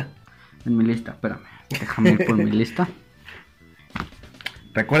lista. En mi lista, espérame. Déjame ir por mi lista.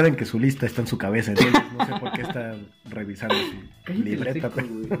 Recuerden que su lista está en su cabeza, entonces no sé por qué está revisando su libreta.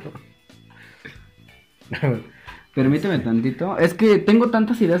 Permíteme tantito. Es que tengo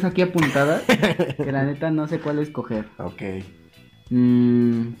tantas ideas aquí apuntadas que la neta no sé cuál escoger. Ok.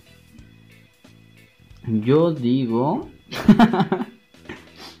 Yo digo...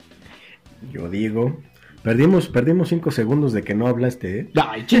 Perdimos 5 segundos de que no hablaste, ¿eh?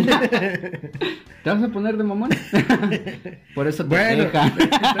 ¡Ay, chinga! ¿Te vas a poner de mamón? Por eso te deja.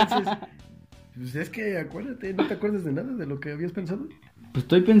 Entonces, pues es que acuérdate, ¿no te acuerdas de nada de lo que habías pensado? Pues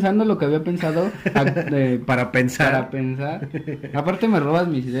estoy pensando lo que había pensado para pensar. Para pensar. Aparte me robas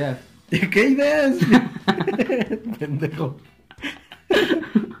mis ideas. ¿Qué ideas? Pendejo.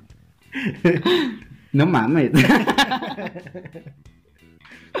 No mames.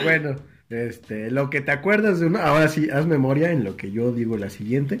 Bueno, lo que te acuerdas de una... Ahora sí, haz memoria en lo que yo digo la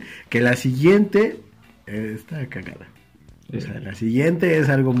siguiente. Que la siguiente está cagada. O sea, la siguiente es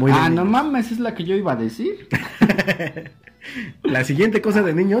algo muy... no mames, es la que yo iba a decir. La siguiente cosa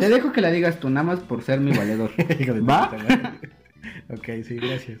de niños... Te dejo que la digas tú, nada más por ser mi valedor. ¿Va? Ok, sí,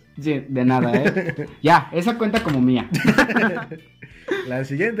 gracias. Sí, de nada, Ya, esa cuenta como mía. La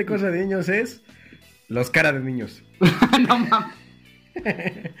siguiente cosa de niños es... Los cara de niños. No mames.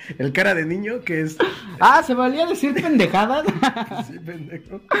 El cara de niño que es... ¿Se valía decir pendejadas? Sí,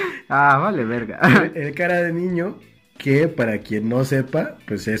 pendejo. Vale, verga. El cara de niño, que para quien no sepa,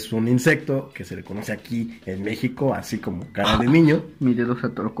 pues es un insecto que se le conoce aquí en México, así como cara de niño. Mi dedo se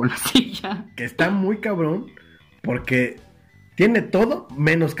atoró con la silla. Que está muy cabrón, porque tiene todo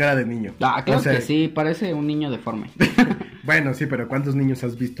menos cara de niño. Claro que sí, parece un niño deforme. Bueno, sí, pero ¿cuántos niños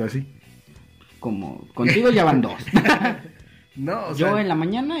has visto así? Como, contigo ya van 2. No, yo en la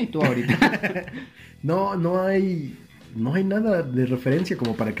mañana y tú ahorita. No hay nada de referencia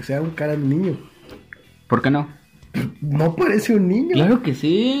como para que sea un cara de niño. ¿Por qué no? No parece un niño. Claro que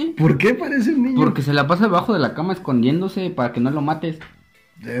sí. ¿Por qué parece un niño? Porque se la pasa debajo de la cama escondiéndose para que no lo mates.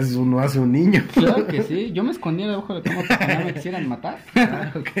 Eso no hace un niño. Claro que sí. Yo me escondía debajo de la cama para que no me quisieran matar.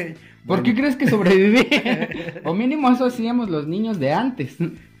 Okay. ¿Por qué crees que sobreviví? O mínimo eso hacíamos los niños de antes.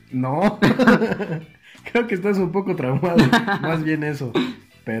 No. Creo que estás un poco traumado. Más bien eso.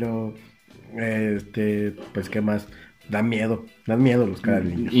 Pero, pues, ¿qué más? Dan miedo los caras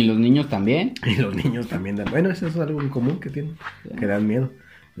de niños. ¿Y los niños también? Y los niños también dan. Bueno, eso es algo en común que tienen. Sí. Que dan miedo.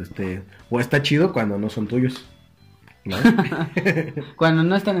 O está chido cuando no son tuyos. ¿No? Cuando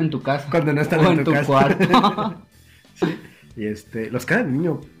no están en tu casa. Cuando no están en tu casa. Cuarto. Sí. Y los caras de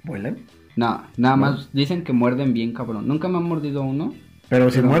niño vuelan. No, nada más dicen que muerden bien, cabrón. Nunca me ha mordido uno.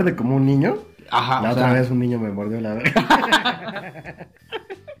 Pero si muerde como un niño. Ajá. La otra vez un niño me mordió la verga.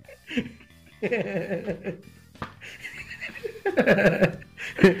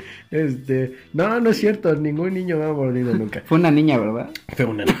 No es cierto, ningún niño me ha mordido nunca. Fue una niña, ¿verdad? Fue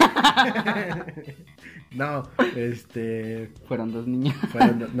una niña. No, Fueron 2 niñas.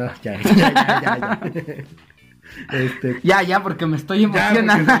 No, ya. Ya, porque me estoy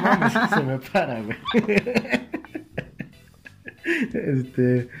emocionando. Ya, porque no mames, se me para, güey.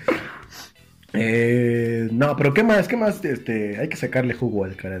 No, pero ¿qué más? Hay que sacarle jugo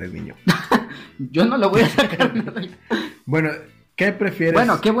al cara del niño. Yo no lo voy a sacar. Bueno, ¿qué prefieres?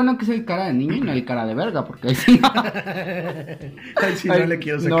 Bueno, qué bueno que es el cara de niño y no el cara de verga, porque ahí sí no. Ahí sí no le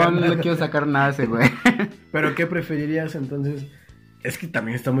quiero sacar nada. No le quiero sacar nada a ese güey. Pero ¿qué preferirías entonces? Es que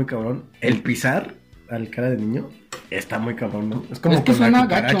también está muy cabrón. El pisar al cara de niño está muy cabrón, ¿no? Es como que suena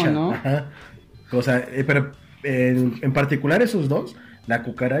gacho, ¿no? Ajá. O sea, pero en particular esos dos, la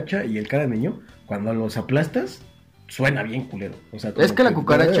cucaracha y el cara de niño, cuando los aplastas, suena bien culero. O sea, es que la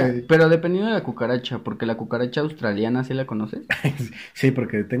cucaracha, pero dependiendo de la cucaracha, porque la cucaracha australiana, ¿sí la conoces? Sí,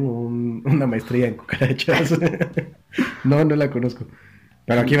 porque tengo una maestría en cucarachas. No la conozco.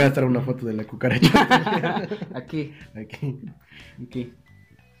 Pero aquí va a estar una foto de la cucaracha. Aquí.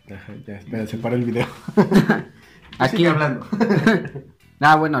 Ajá, ya, espera, se para el video. Aquí sigue hablando.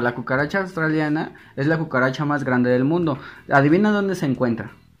 Bueno, la cucaracha australiana es la cucaracha más grande del mundo. Adivina dónde se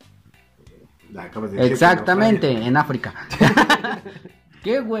encuentra. La acabas de decir. Exactamente, en África.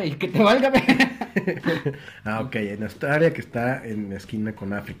 ¿Qué, güey? Que te valga ver. Ok, en Australia, que está en la esquina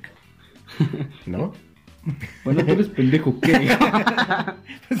con África. ¿No? Bueno, tú eres pendejo, ¿qué?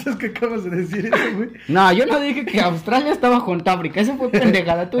 Pues es que acabas de decir eso, güey. No, yo no dije que Australia estaba junto a África, eso fue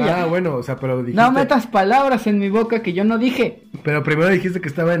pendejada tuya. Bueno, o sea, pero dijiste... No metas palabras en mi boca que yo no dije. Pero primero dijiste que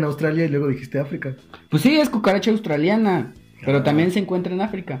estaba en Australia y luego dijiste África. Pues sí, es cucaracha australiana, pero también se encuentra en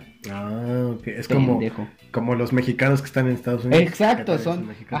África. Ok, es pendejo. como los mexicanos que están en Estados Unidos. Exacto, son...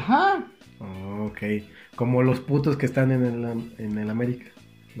 Ajá. Ok, como los putos que están en el América.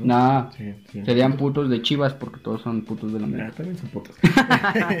 No, Sí, serían putos de Chivas porque todos son putos de la América. También son putos.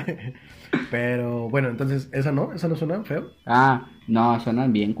 Pero bueno, entonces, ¿esa no suena feo? Ah, no,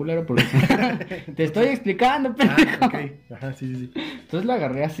 suenan bien culero porque te estoy explicando, pendejo. Ok, ajá, sí. Entonces la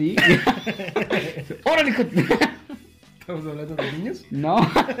agarré así. ¡Órale, hijo! ¿Estamos hablando de niños? No.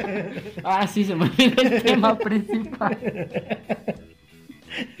 Ah, sí, se me olvidó el tema principal.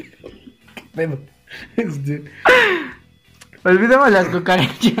 Bueno, Olvidemos las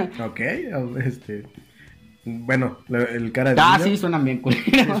cucarachas. ok, bueno, el cara de Ah, niño, sí, suenan bien sí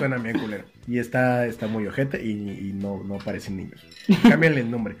culeros. suena bien culero. Y está muy ojete y no parecen niños. Cámbiale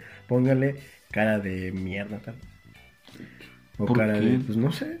el nombre, póngale cara de mierda, tal. O ¿Por cara qué? de, pues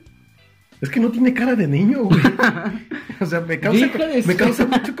no sé. Es que no tiene cara de niño, güey. O sea, me causa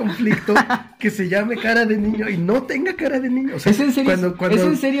mucho conflicto que se llame cara de niño y no tenga cara de niño. O sea, ¿Es en serio, cuando... ¿Es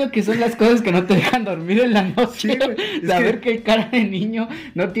en serio que son las cosas que no te dejan dormir en la noche? Sí, güey, es Saber que cara de niño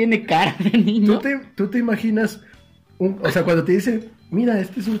no tiene cara de niño. ¿Tú te imaginas, o sea, cuando te dicen, mira,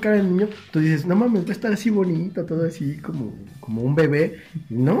 este es un cara de niño, tú dices, no mames, va a estar así bonito, todo así como un bebé.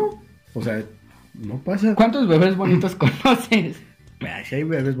 No, o sea, no pasa. ¿Cuántos bebés bonitos conoces? Si hay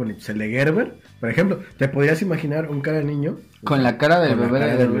bebés bonitos. El de Gerber, por ejemplo, te podrías imaginar un cara de niño Con la cara del con la bebé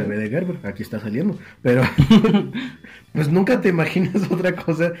cara de del Gerber. bebé de Gerber. Aquí está saliendo. Pero, pues nunca te imaginas otra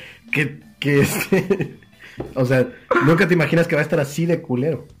cosa que o sea, nunca te imaginas que va a estar así de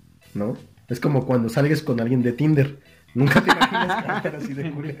culero, ¿no? Es como cuando salgas con alguien de Tinder. Nunca te imaginas que va a estar así de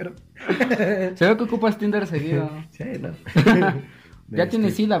culero. Se ve que ocupas Tinder seguido. Sí, no. Ya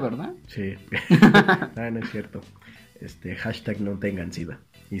tienes SIDA, ¿verdad? Sí. No es cierto. Hashtag no tengan SIDA.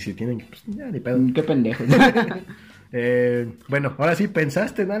 Y si tienen, pues ya, ni pedo. Qué pendejo. Bueno, ahora sí,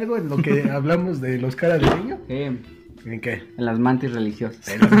 ¿pensaste en algo en lo que hablamos de los caras de niño? Sí, ¿En qué? en las mantis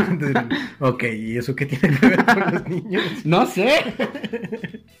religiosas. Ok, ¿y eso qué tiene que ver con los niños? No sé.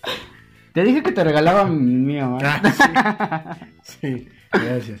 Te dije que te regalaba mi mamá. Sí,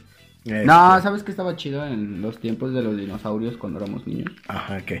 gracias. No, ¿sabes qué estaba chido en los tiempos de los dinosaurios cuando éramos niños?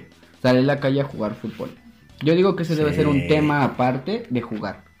 Ajá, ¿qué? Salir a la calle a jugar fútbol. Yo digo que ese debe ser un tema aparte de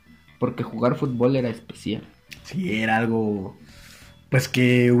jugar. Porque jugar fútbol era especial. Sí, era algo, pues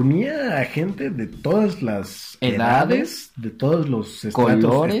que unía a gente de todas las edades, de todos los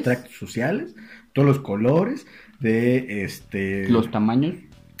extractos sociales, todos los colores, de los tamaños,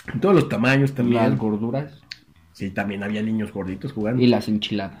 todos los tamaños también. las gorduras. Sí, también había niños gorditos jugando. Y las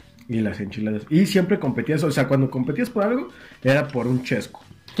enchiladas. Y siempre competías, o sea, cuando competías por algo, era por un chesco.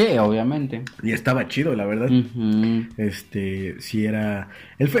 Sí, obviamente. Y estaba chido, la verdad. Uh-huh. Sí era...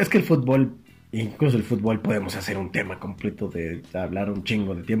 Es que el fútbol, incluso el fútbol, podemos hacer un tema completo de hablar un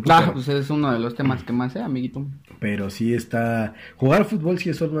chingo de tiempo. Claro, pues es uno de los temas que más sé, amiguito. Pero sí está... Jugar fútbol sí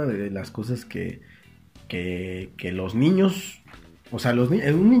es una de las cosas que los niños... O sea,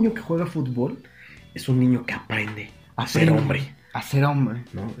 un niño que juega fútbol es un niño que aprende a ser hombre. A ser hombre.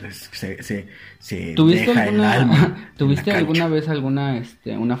 ¿No? Se ¿Tuviste deja el alma. ¿Tuviste alguna vez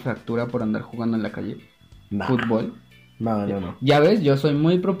una fractura por andar jugando en la calle? No. ¿Fútbol? No. Ya ves, yo soy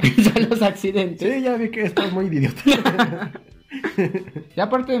muy propenso a los accidentes. Sí, ya vi que estás muy idiota. Ya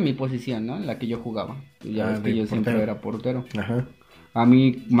aparte de mi posición, ¿no? En la que yo jugaba. Ya ves que yo siempre era portero. Ajá. A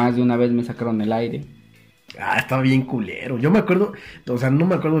mí más de una vez me sacaron el aire. Estaba bien culero. Yo me acuerdo, o sea, no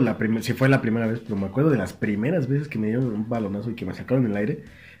me acuerdo si fue la primera vez, pero me acuerdo de las primeras veces que me dieron un balonazo y que me sacaron el aire.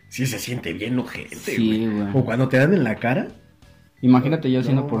 Sí se siente bien ojete, sí, güey. O cuando te dan en la cara. Imagínate yo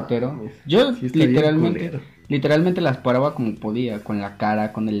siendo portero. Mames. Yo Sí, literalmente las paraba como podía, con la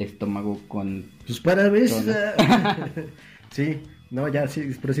cara, con el estómago, con... Pues para ver. Sí, no, ya, sí,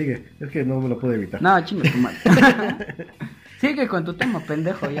 prosigue. Es que no me lo puedo evitar. No, chinga tu madre. Sigue con tu tema,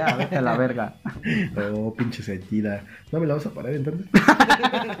 pendejo, ya, vete a la verga. Oh, pinche sentida. ¿No me la vas a parar entonces?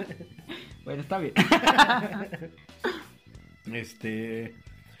 Bueno, está bien.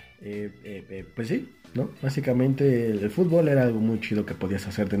 Pues sí, ¿no? Básicamente el fútbol era algo muy chido que podías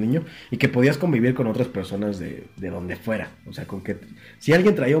hacer de niño y que podías convivir con otras personas de donde fuera. O sea, con que si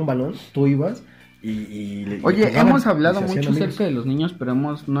alguien traía un balón, tú ibas y Oye, jugaban, hemos hablado y se hacían mucho amigos. acerca de los niños, pero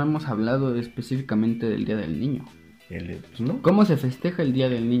no hemos hablado específicamente del Día del Niño. Pues no. ¿Cómo se festeja el Día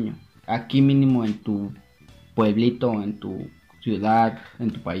del Niño? Aquí mínimo en tu pueblito, en tu ciudad,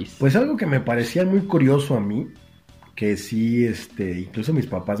 en tu país. Pues algo que me parecía muy curioso a mí, que sí, incluso mis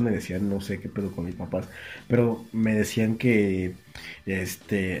papás me decían, no sé qué pedo con mis papás, pero me decían que,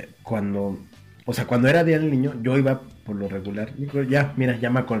 cuando era Día del Niño, yo iba por lo regular, ya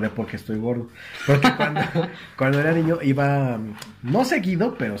me acordé porque estoy gordo, porque cuando era niño iba, no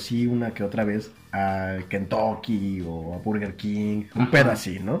seguido, pero sí una que otra vez a Kentucky o a Burger King, un pedo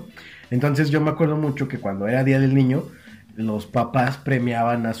así, ¿no? Entonces yo me acuerdo mucho que cuando era Día del Niño, los papás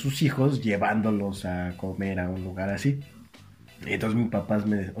premiaban a sus hijos llevándolos a comer a un lugar así. Y entonces mis papás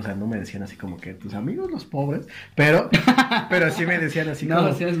no me decían así como que tus amigos los pobres, pero sí me decían así no,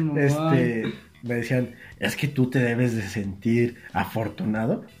 como, seas me decían, es que tú te debes de sentir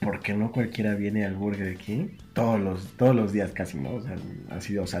afortunado porque no cualquiera viene al Burger King todos los días casi, ¿no? O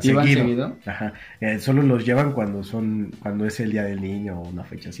sea, seguido. Ajá. Solo los llevan cuando es el día del niño o una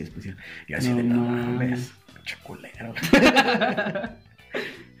fecha así especial. Y así no mames, culero.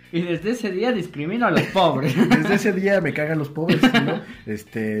 Y desde ese día discrimino a los pobres. Desde ese día me cagan los pobres, ¿no?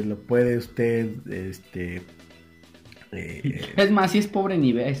 Lo puede usted, es más, si es pobre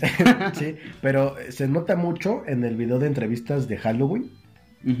ni ves. Sí, pero se nota mucho en el video de entrevistas de Halloween.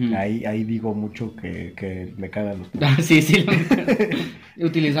 Uh-huh. Ahí digo mucho que me cagan los pobres. Sí.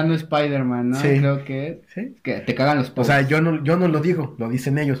 Utilizando Spider-Man, ¿no? Sí. Creo que te cagan los pobres. O sea, yo no lo digo, lo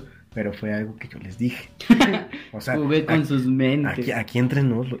dicen ellos. Pero fue algo que yo les dije. O sea, jugué con sus mentes. Aquí entre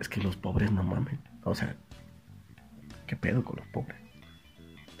nos, es que los pobres no mamen. O sea, ¿qué pedo con los pobres?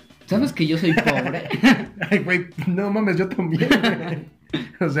 ¿Sabes que yo soy pobre? Ay, güey, no mames, yo también.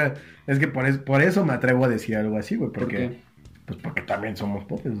 O sea, es que por eso me atrevo a decir algo así, güey. Porque, pues porque también somos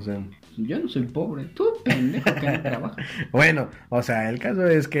pobres, o sea. Yo no soy pobre, tú pendejo que no trabajas. Bueno, o sea, el caso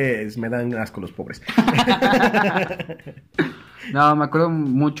es que me dan asco los pobres. No, me acuerdo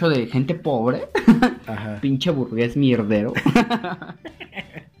mucho de gente pobre. Ajá. Pinche burgués mierdero.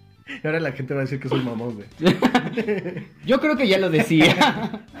 Y ahora la gente va a decir que soy mamón, güey. Yo creo que ya lo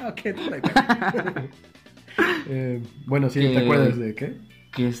decía. Ok, bueno, sí, ¿te acuerdas de qué?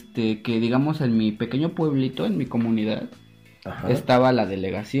 Que digamos en mi pequeño pueblito, en mi comunidad, ajá, estaba la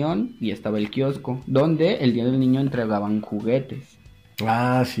delegación y estaba el kiosco, donde el día del niño entregaban juguetes.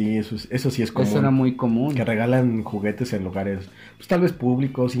 Ah, sí, eso sí es común. Eso era muy común. Que regalan juguetes en lugares, pues tal vez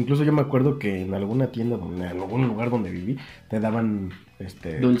públicos. Incluso yo me acuerdo que en alguna tienda, en algún lugar donde viví, te daban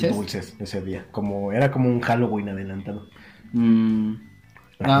dulces ese día. Era como un Halloween adelantado.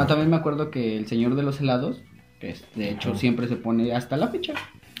 No, también me acuerdo que el señor de los helados, que de hecho siempre se pone hasta la fecha.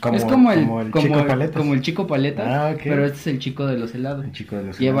 Es como el chico paleta, okay, pero este es el chico de los helados.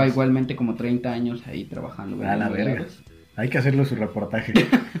 Lleva igualmente como 30 años ahí trabajando. A la verga. Hay que hacerle su reportaje.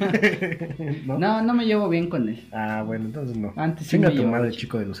 No me llevo bien con él. Ah, bueno, entonces no. Antes sí Chinga tu madre,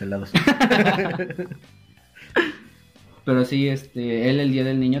 chico de los helados. Pero sí, él el día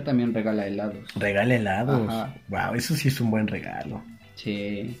del niño también regala helados. ¿Regala helados? Ajá. Wow, eso sí es un buen regalo.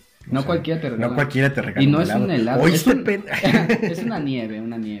 Sí. No cualquiera te regala. No cualquiera te regala. Y no es un helado. Es una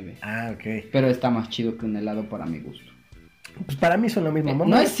nieve. Ah, ok. Pero está más chido que un helado para mi gusto. Pues para mí son lo mismo,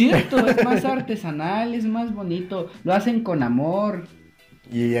 mamá. No es cierto, es más artesanal, es más bonito. Lo hacen con amor.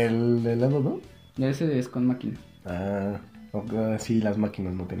 ¿Y el helado no? Ese es con máquina. Ah, sí, las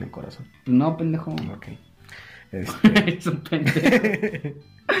máquinas no tienen corazón. No, pendejo. Ok. Es un pendejo.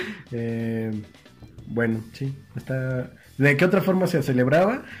 Bueno, sí, está... ¿De qué otra forma se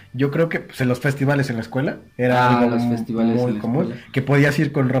celebraba? Yo creo que pues, en los festivales en la escuela era algo los festivales muy común, que podías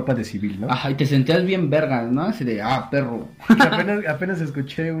ir con ropa de civil, ¿no? Ajá, y te sentías bien vergas, ¿no? Así de, perro. Apenas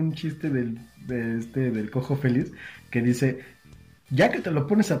escuché un chiste del cojo feliz que dice, ya que te lo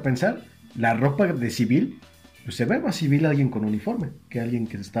pones a pensar, la ropa de civil, pues se ve más civil alguien con uniforme que alguien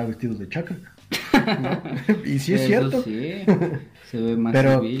que está vestido de chakra, ¿no? Y sí es cierto. Sí, se ve más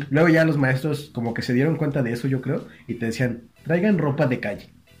pero civil. Luego ya los maestros como que se dieron cuenta de eso, yo creo, y te decían, traigan ropa de calle,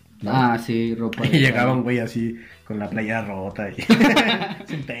 ¿no? Ah, sí, ropa de calle. Y llegaban, güey, así, con la playera rota y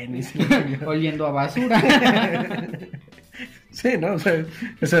sin tenis. Oliendo a basura. Sí, ¿no? O sea,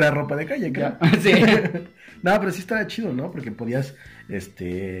 eso era ropa de calle, creo. Sí. No, pero sí estaba chido, ¿no? Porque podías,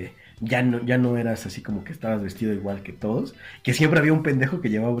 ya no eras así como que estabas vestido igual que todos, que siempre había un pendejo que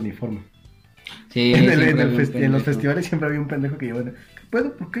llevaba uniforme. Sí, en los festivales siempre había un pendejo que llevaba... ¿Qué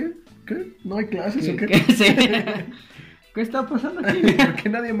pedo? ¿Por qué? ¿Qué? ¿No hay clases o qué? Sí. ¿Qué está pasando aquí? ¿Por qué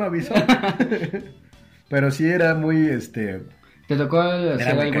nadie me avisó? Pero sí era muy, ¿Te tocó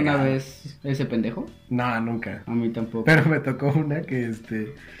hacer alguna vez ese pendejo? No, nunca. A mí tampoco. Pero me tocó una que,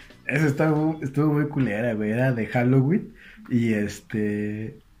 esa estuvo muy culera, güey. Era de Halloween y,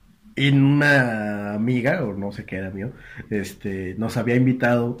 y una amiga, o no sé qué era mío, nos había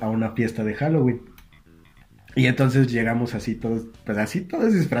invitado a una fiesta de Halloween. Y entonces llegamos así todos, pues así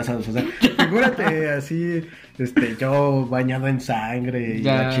todos disfrazados, o sea, figúrate así, yo bañado en sangre y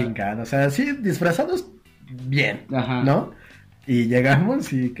la chingada, o sea, así disfrazados bien, ajá, ¿no? Y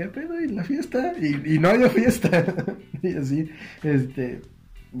llegamos y ¿qué pedo? Y la fiesta, y no había fiesta, y así,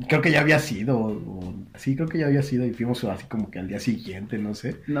 creo que ya había sido, creo que ya había sido, y fuimos así como que al día siguiente, no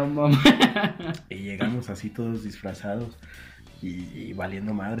sé. No mames. Y llegamos así todos disfrazados. y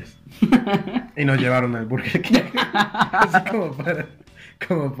valiendo madres. Y nos llevaron al Burger King. Así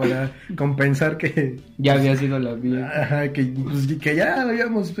como para compensar que... Ya había sido la vida. Ajá, que ya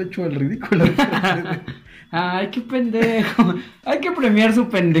habíamos hecho el ridículo. Ay, qué pendejo. Hay que premiar su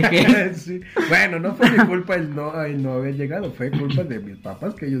pendejez. Sí. Bueno, no fue mi culpa el no haber llegado. Fue culpa de mis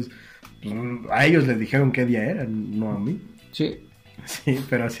papás, que a ellos les dijeron qué día era, no a mí. Sí. Sí,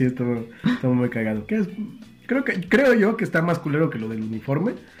 pero así estuvo muy cagado. Creo yo que está más culero que lo del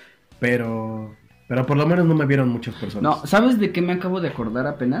uniforme, pero por lo menos no me vieron muchas personas. No, ¿sabes de qué me acabo de acordar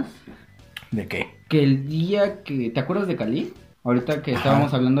apenas? ¿De qué? Que el día que... ¿Te acuerdas de Cali? Ahorita que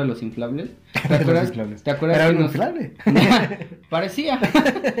estábamos hablando de los inflables. ¿Te acuerdas? ¿Te acuerdas Era que un inflable. Parecía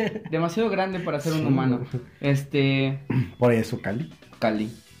demasiado grande para ser un humano. Por eso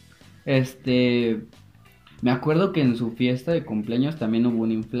Cali. Me acuerdo que en su fiesta de cumpleaños también hubo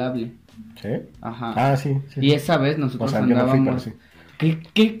un inflable. ¿Sí? Ajá. Ah, sí. Y esa vez nosotros andábamos... Sí.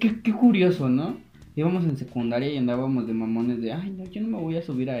 Qué curioso, ¿no? Íbamos en secundaria y andábamos de mamones de... Ay, no, yo no me voy a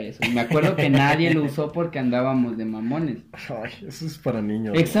subir a eso. Y me acuerdo que nadie lo usó porque andábamos de mamones. Ay, eso es para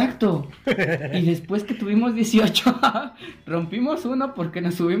niños. Exacto. Y después que tuvimos 18, rompimos uno porque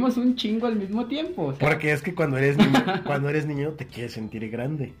nos subimos un chingo al mismo tiempo. O sea... Porque es que cuando eres niño te quieres sentir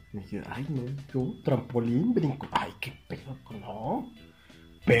grande. Y dije, ay, no, yo trampolín, brinco. Ay, qué pedo, no.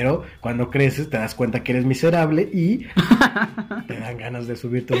 Pero cuando creces te das cuenta que eres miserable y te dan ganas de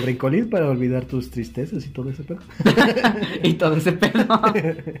subirte un brincolín para olvidar tus tristezas y todo ese pedo. Y todo ese pedo.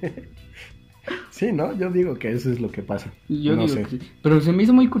 Sí, ¿no? Yo digo que eso es lo que pasa. Yo no digo sé. que sí. Pero se me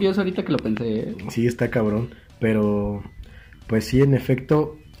hizo muy curioso ahorita que lo pensé, ¿eh? Sí, está cabrón. Pero, pues sí, en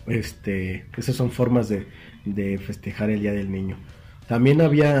efecto, esas son formas de festejar el Día del Niño. También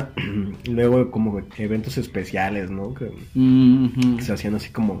había luego como eventos especiales, ¿no? Que se hacían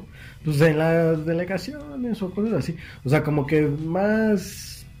así como, pues en las delegaciones o cosas así. O sea, como que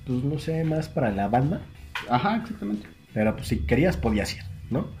más, pues no sé, más para la banda. Ajá, exactamente. Pero pues si querías podías ir,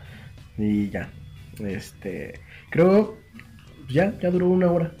 ¿no? Y ya, creo, ya duró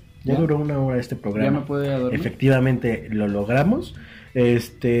una hora. Ya duró una hora este programa. Ya me puedo ir a dormir. Efectivamente lo logramos.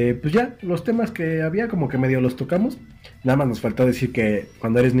 Pues ya, los temas que había como que medio los tocamos. Nada más nos faltó decir que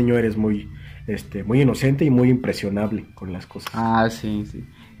cuando eres niño eres muy inocente y muy impresionable con las cosas. Ah, sí.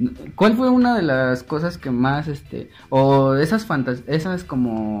 ¿Cuál fue una de las cosas que más, o esas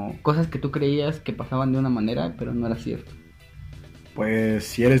como cosas que tú creías que pasaban de una manera, pero no era cierto? Pues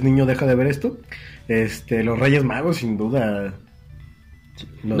si eres niño deja de ver esto. Los Reyes Magos sin duda.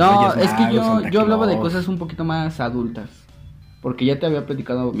 No, es que yo hablaba de cosas un poquito más adultas. Porque ya te había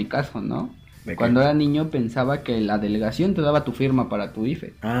platicado mi caso, ¿no? Cuando era niño pensaba que la delegación te daba tu firma para tu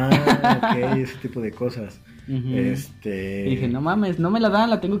IFE. Ah, ok, ese tipo de cosas. Y dije, no mames, no me la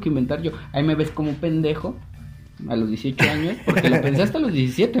dan, la tengo que inventar yo. Ahí me ves como un pendejo a los 18 años, porque lo pensé hasta los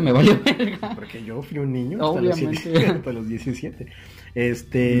 17, me valió verga. Porque yo fui un niño obviamente hasta los 17. Me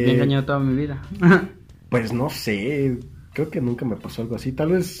he engañado toda mi vida. Pues no sé, creo que nunca me pasó algo así,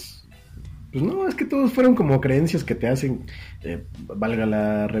 tal vez... Pues no, es que todos fueron como creencias que te hacen, valga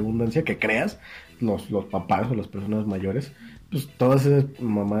la redundancia, que creas, los papás o las personas mayores, pues todas esas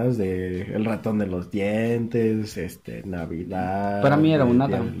mamadas de el ratón de los dientes, Navidad. Para mí era un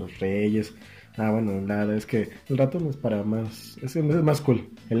hada. Los Reyes. Ah, bueno, el hada, es que el ratón es para más, es más cool.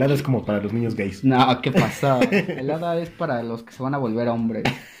 El hada es como para los niños gays. No, ¿qué pasa? El hada es para los que se van a volver hombres.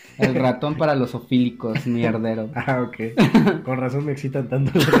 El ratón para los ofílicos, mierdero. Ah, ok. Con razón me excitan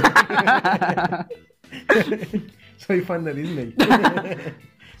tanto. Soy fan de Disney.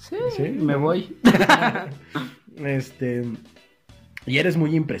 Sí, me voy. Y eres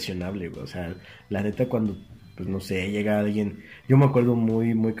muy impresionable, güey. O sea, la neta cuando, pues no sé, llega alguien. Yo me acuerdo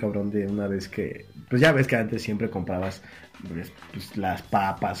muy, muy cabrón de una vez que, pues ya ves que antes siempre comprabas pues, las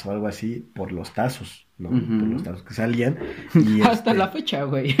papas o algo así por los tazos, ¿no? Por los tazos que salían. Y hasta la fecha,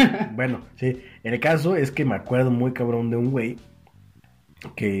 güey. Bueno, sí. El caso es que me acuerdo muy cabrón de un güey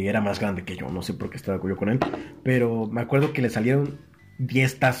que era más grande que yo. No sé por qué estaba yo con él. Pero me acuerdo que le salieron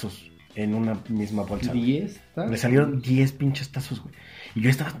 10 tazos en una misma bolsa. ¿10 tazos? Le salieron 10 pinches tazos, güey. Y yo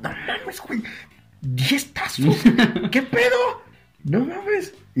estaba, no mames, güey. 10 tazos. ¿Qué pedo? No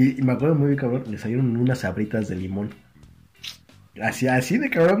mames. Y me acuerdo muy cabrón, le salieron unas sabritas de limón. Así de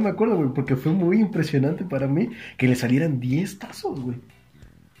cabrón me acuerdo, güey, porque fue muy impresionante para mí que le salieran 10 tazos, güey.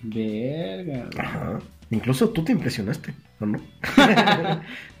 Verga. Ajá. Incluso tú te impresionaste, ¿o no?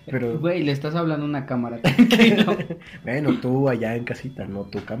 Pero... Güey, le estás hablando a una cámara, tranquilo. Bueno, tú allá en casita, no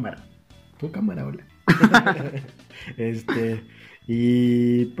tu cámara. Tu cámara, hola.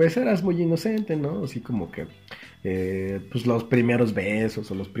 Y pues eras muy inocente, ¿no? Así como que pues los primeros besos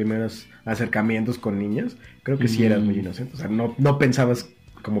o los primeros acercamientos con niñas, creo que sí eras muy inocente. O sea, no pensabas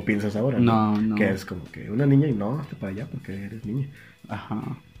como piensas ahora, No. Que es como que una niña y no, hazte para allá porque eres niña. Ajá.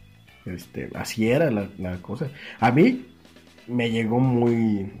 Así era la cosa. A mí me llegó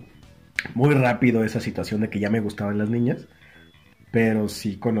muy rápido esa situación de que ya me gustaban las niñas, pero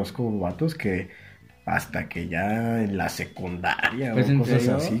sí conozco vatos que hasta que ya en la secundaria ¿Pues o en cosas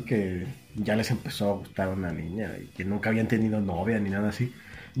serio? así que ya les empezó a gustar una niña y que nunca habían tenido novia ni nada así.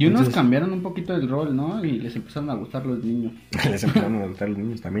 Y unos Entonces, cambiaron un poquito el rol, ¿no? Y les empezaron a gustar los niños. les empezaron a gustar los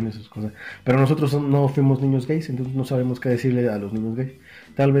niños también, esas cosas. Pero nosotros no fuimos niños gays, entonces no sabemos qué decirle a los niños gays.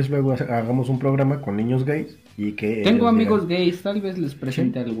 Tal vez luego hagamos un programa con niños gays y que... Tengo ellos amigos digan. gays, tal vez les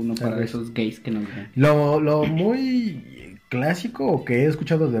presente Sí, alguno tal para vez. esos gays que nos ven. Lo muy clásico o que he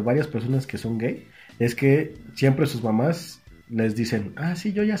escuchado de varias personas que son gay es que siempre sus mamás les dicen,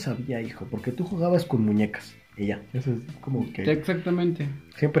 sí, yo ya sabía, hijo, porque tú jugabas con muñecas. Y ya, eso es como que... Exactamente.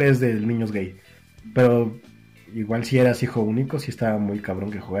 Siempre es de niños gay. Pero igual si eras hijo único, sí estaba muy cabrón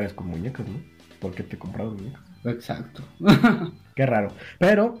que jugaras con muñecas, ¿no? Porque te compraron muñecas. Exacto. Qué raro.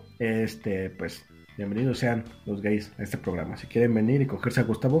 Pero, pues, bienvenidos sean los gays a este programa. Si quieren venir y cogerse a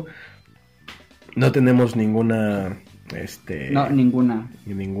Gustavo, no tenemos ninguna... No, ninguna.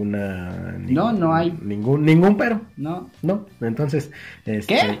 No hay. Ningún pero. No. Entonces,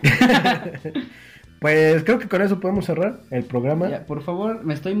 ¿Qué? Pues creo que con eso podemos cerrar el programa. Ya, por favor,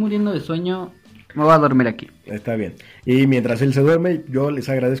 me estoy muriendo de sueño. Me voy a dormir aquí. Está bien. Y mientras él se duerme, yo les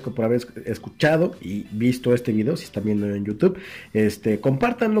agradezco por haber escuchado y visto este video, si están viendo en YouTube.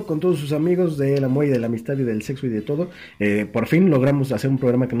 Compártanlo con todos sus amigos del amor y de la amistad y del sexo y de todo. Por fin logramos hacer un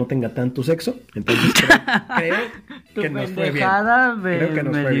programa que no tenga tanto sexo. Entonces creo que nos fue bien. Creo que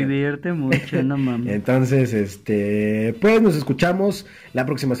nos me fue bien. divierte mucho, no mames. Entonces, pues nos escuchamos la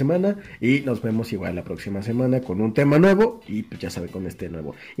próxima semana y nos vemos igual la próxima semana con un tema nuevo y pues ya saben, con este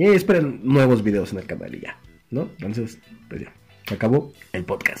nuevo. Y esperen nuevos videos en el canal y ya, ¿no? Entonces, pues ya, se acabó el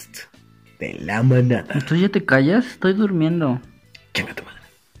podcast de la manada. ¿Tú ya te callas? Estoy durmiendo. Chinga tu madre.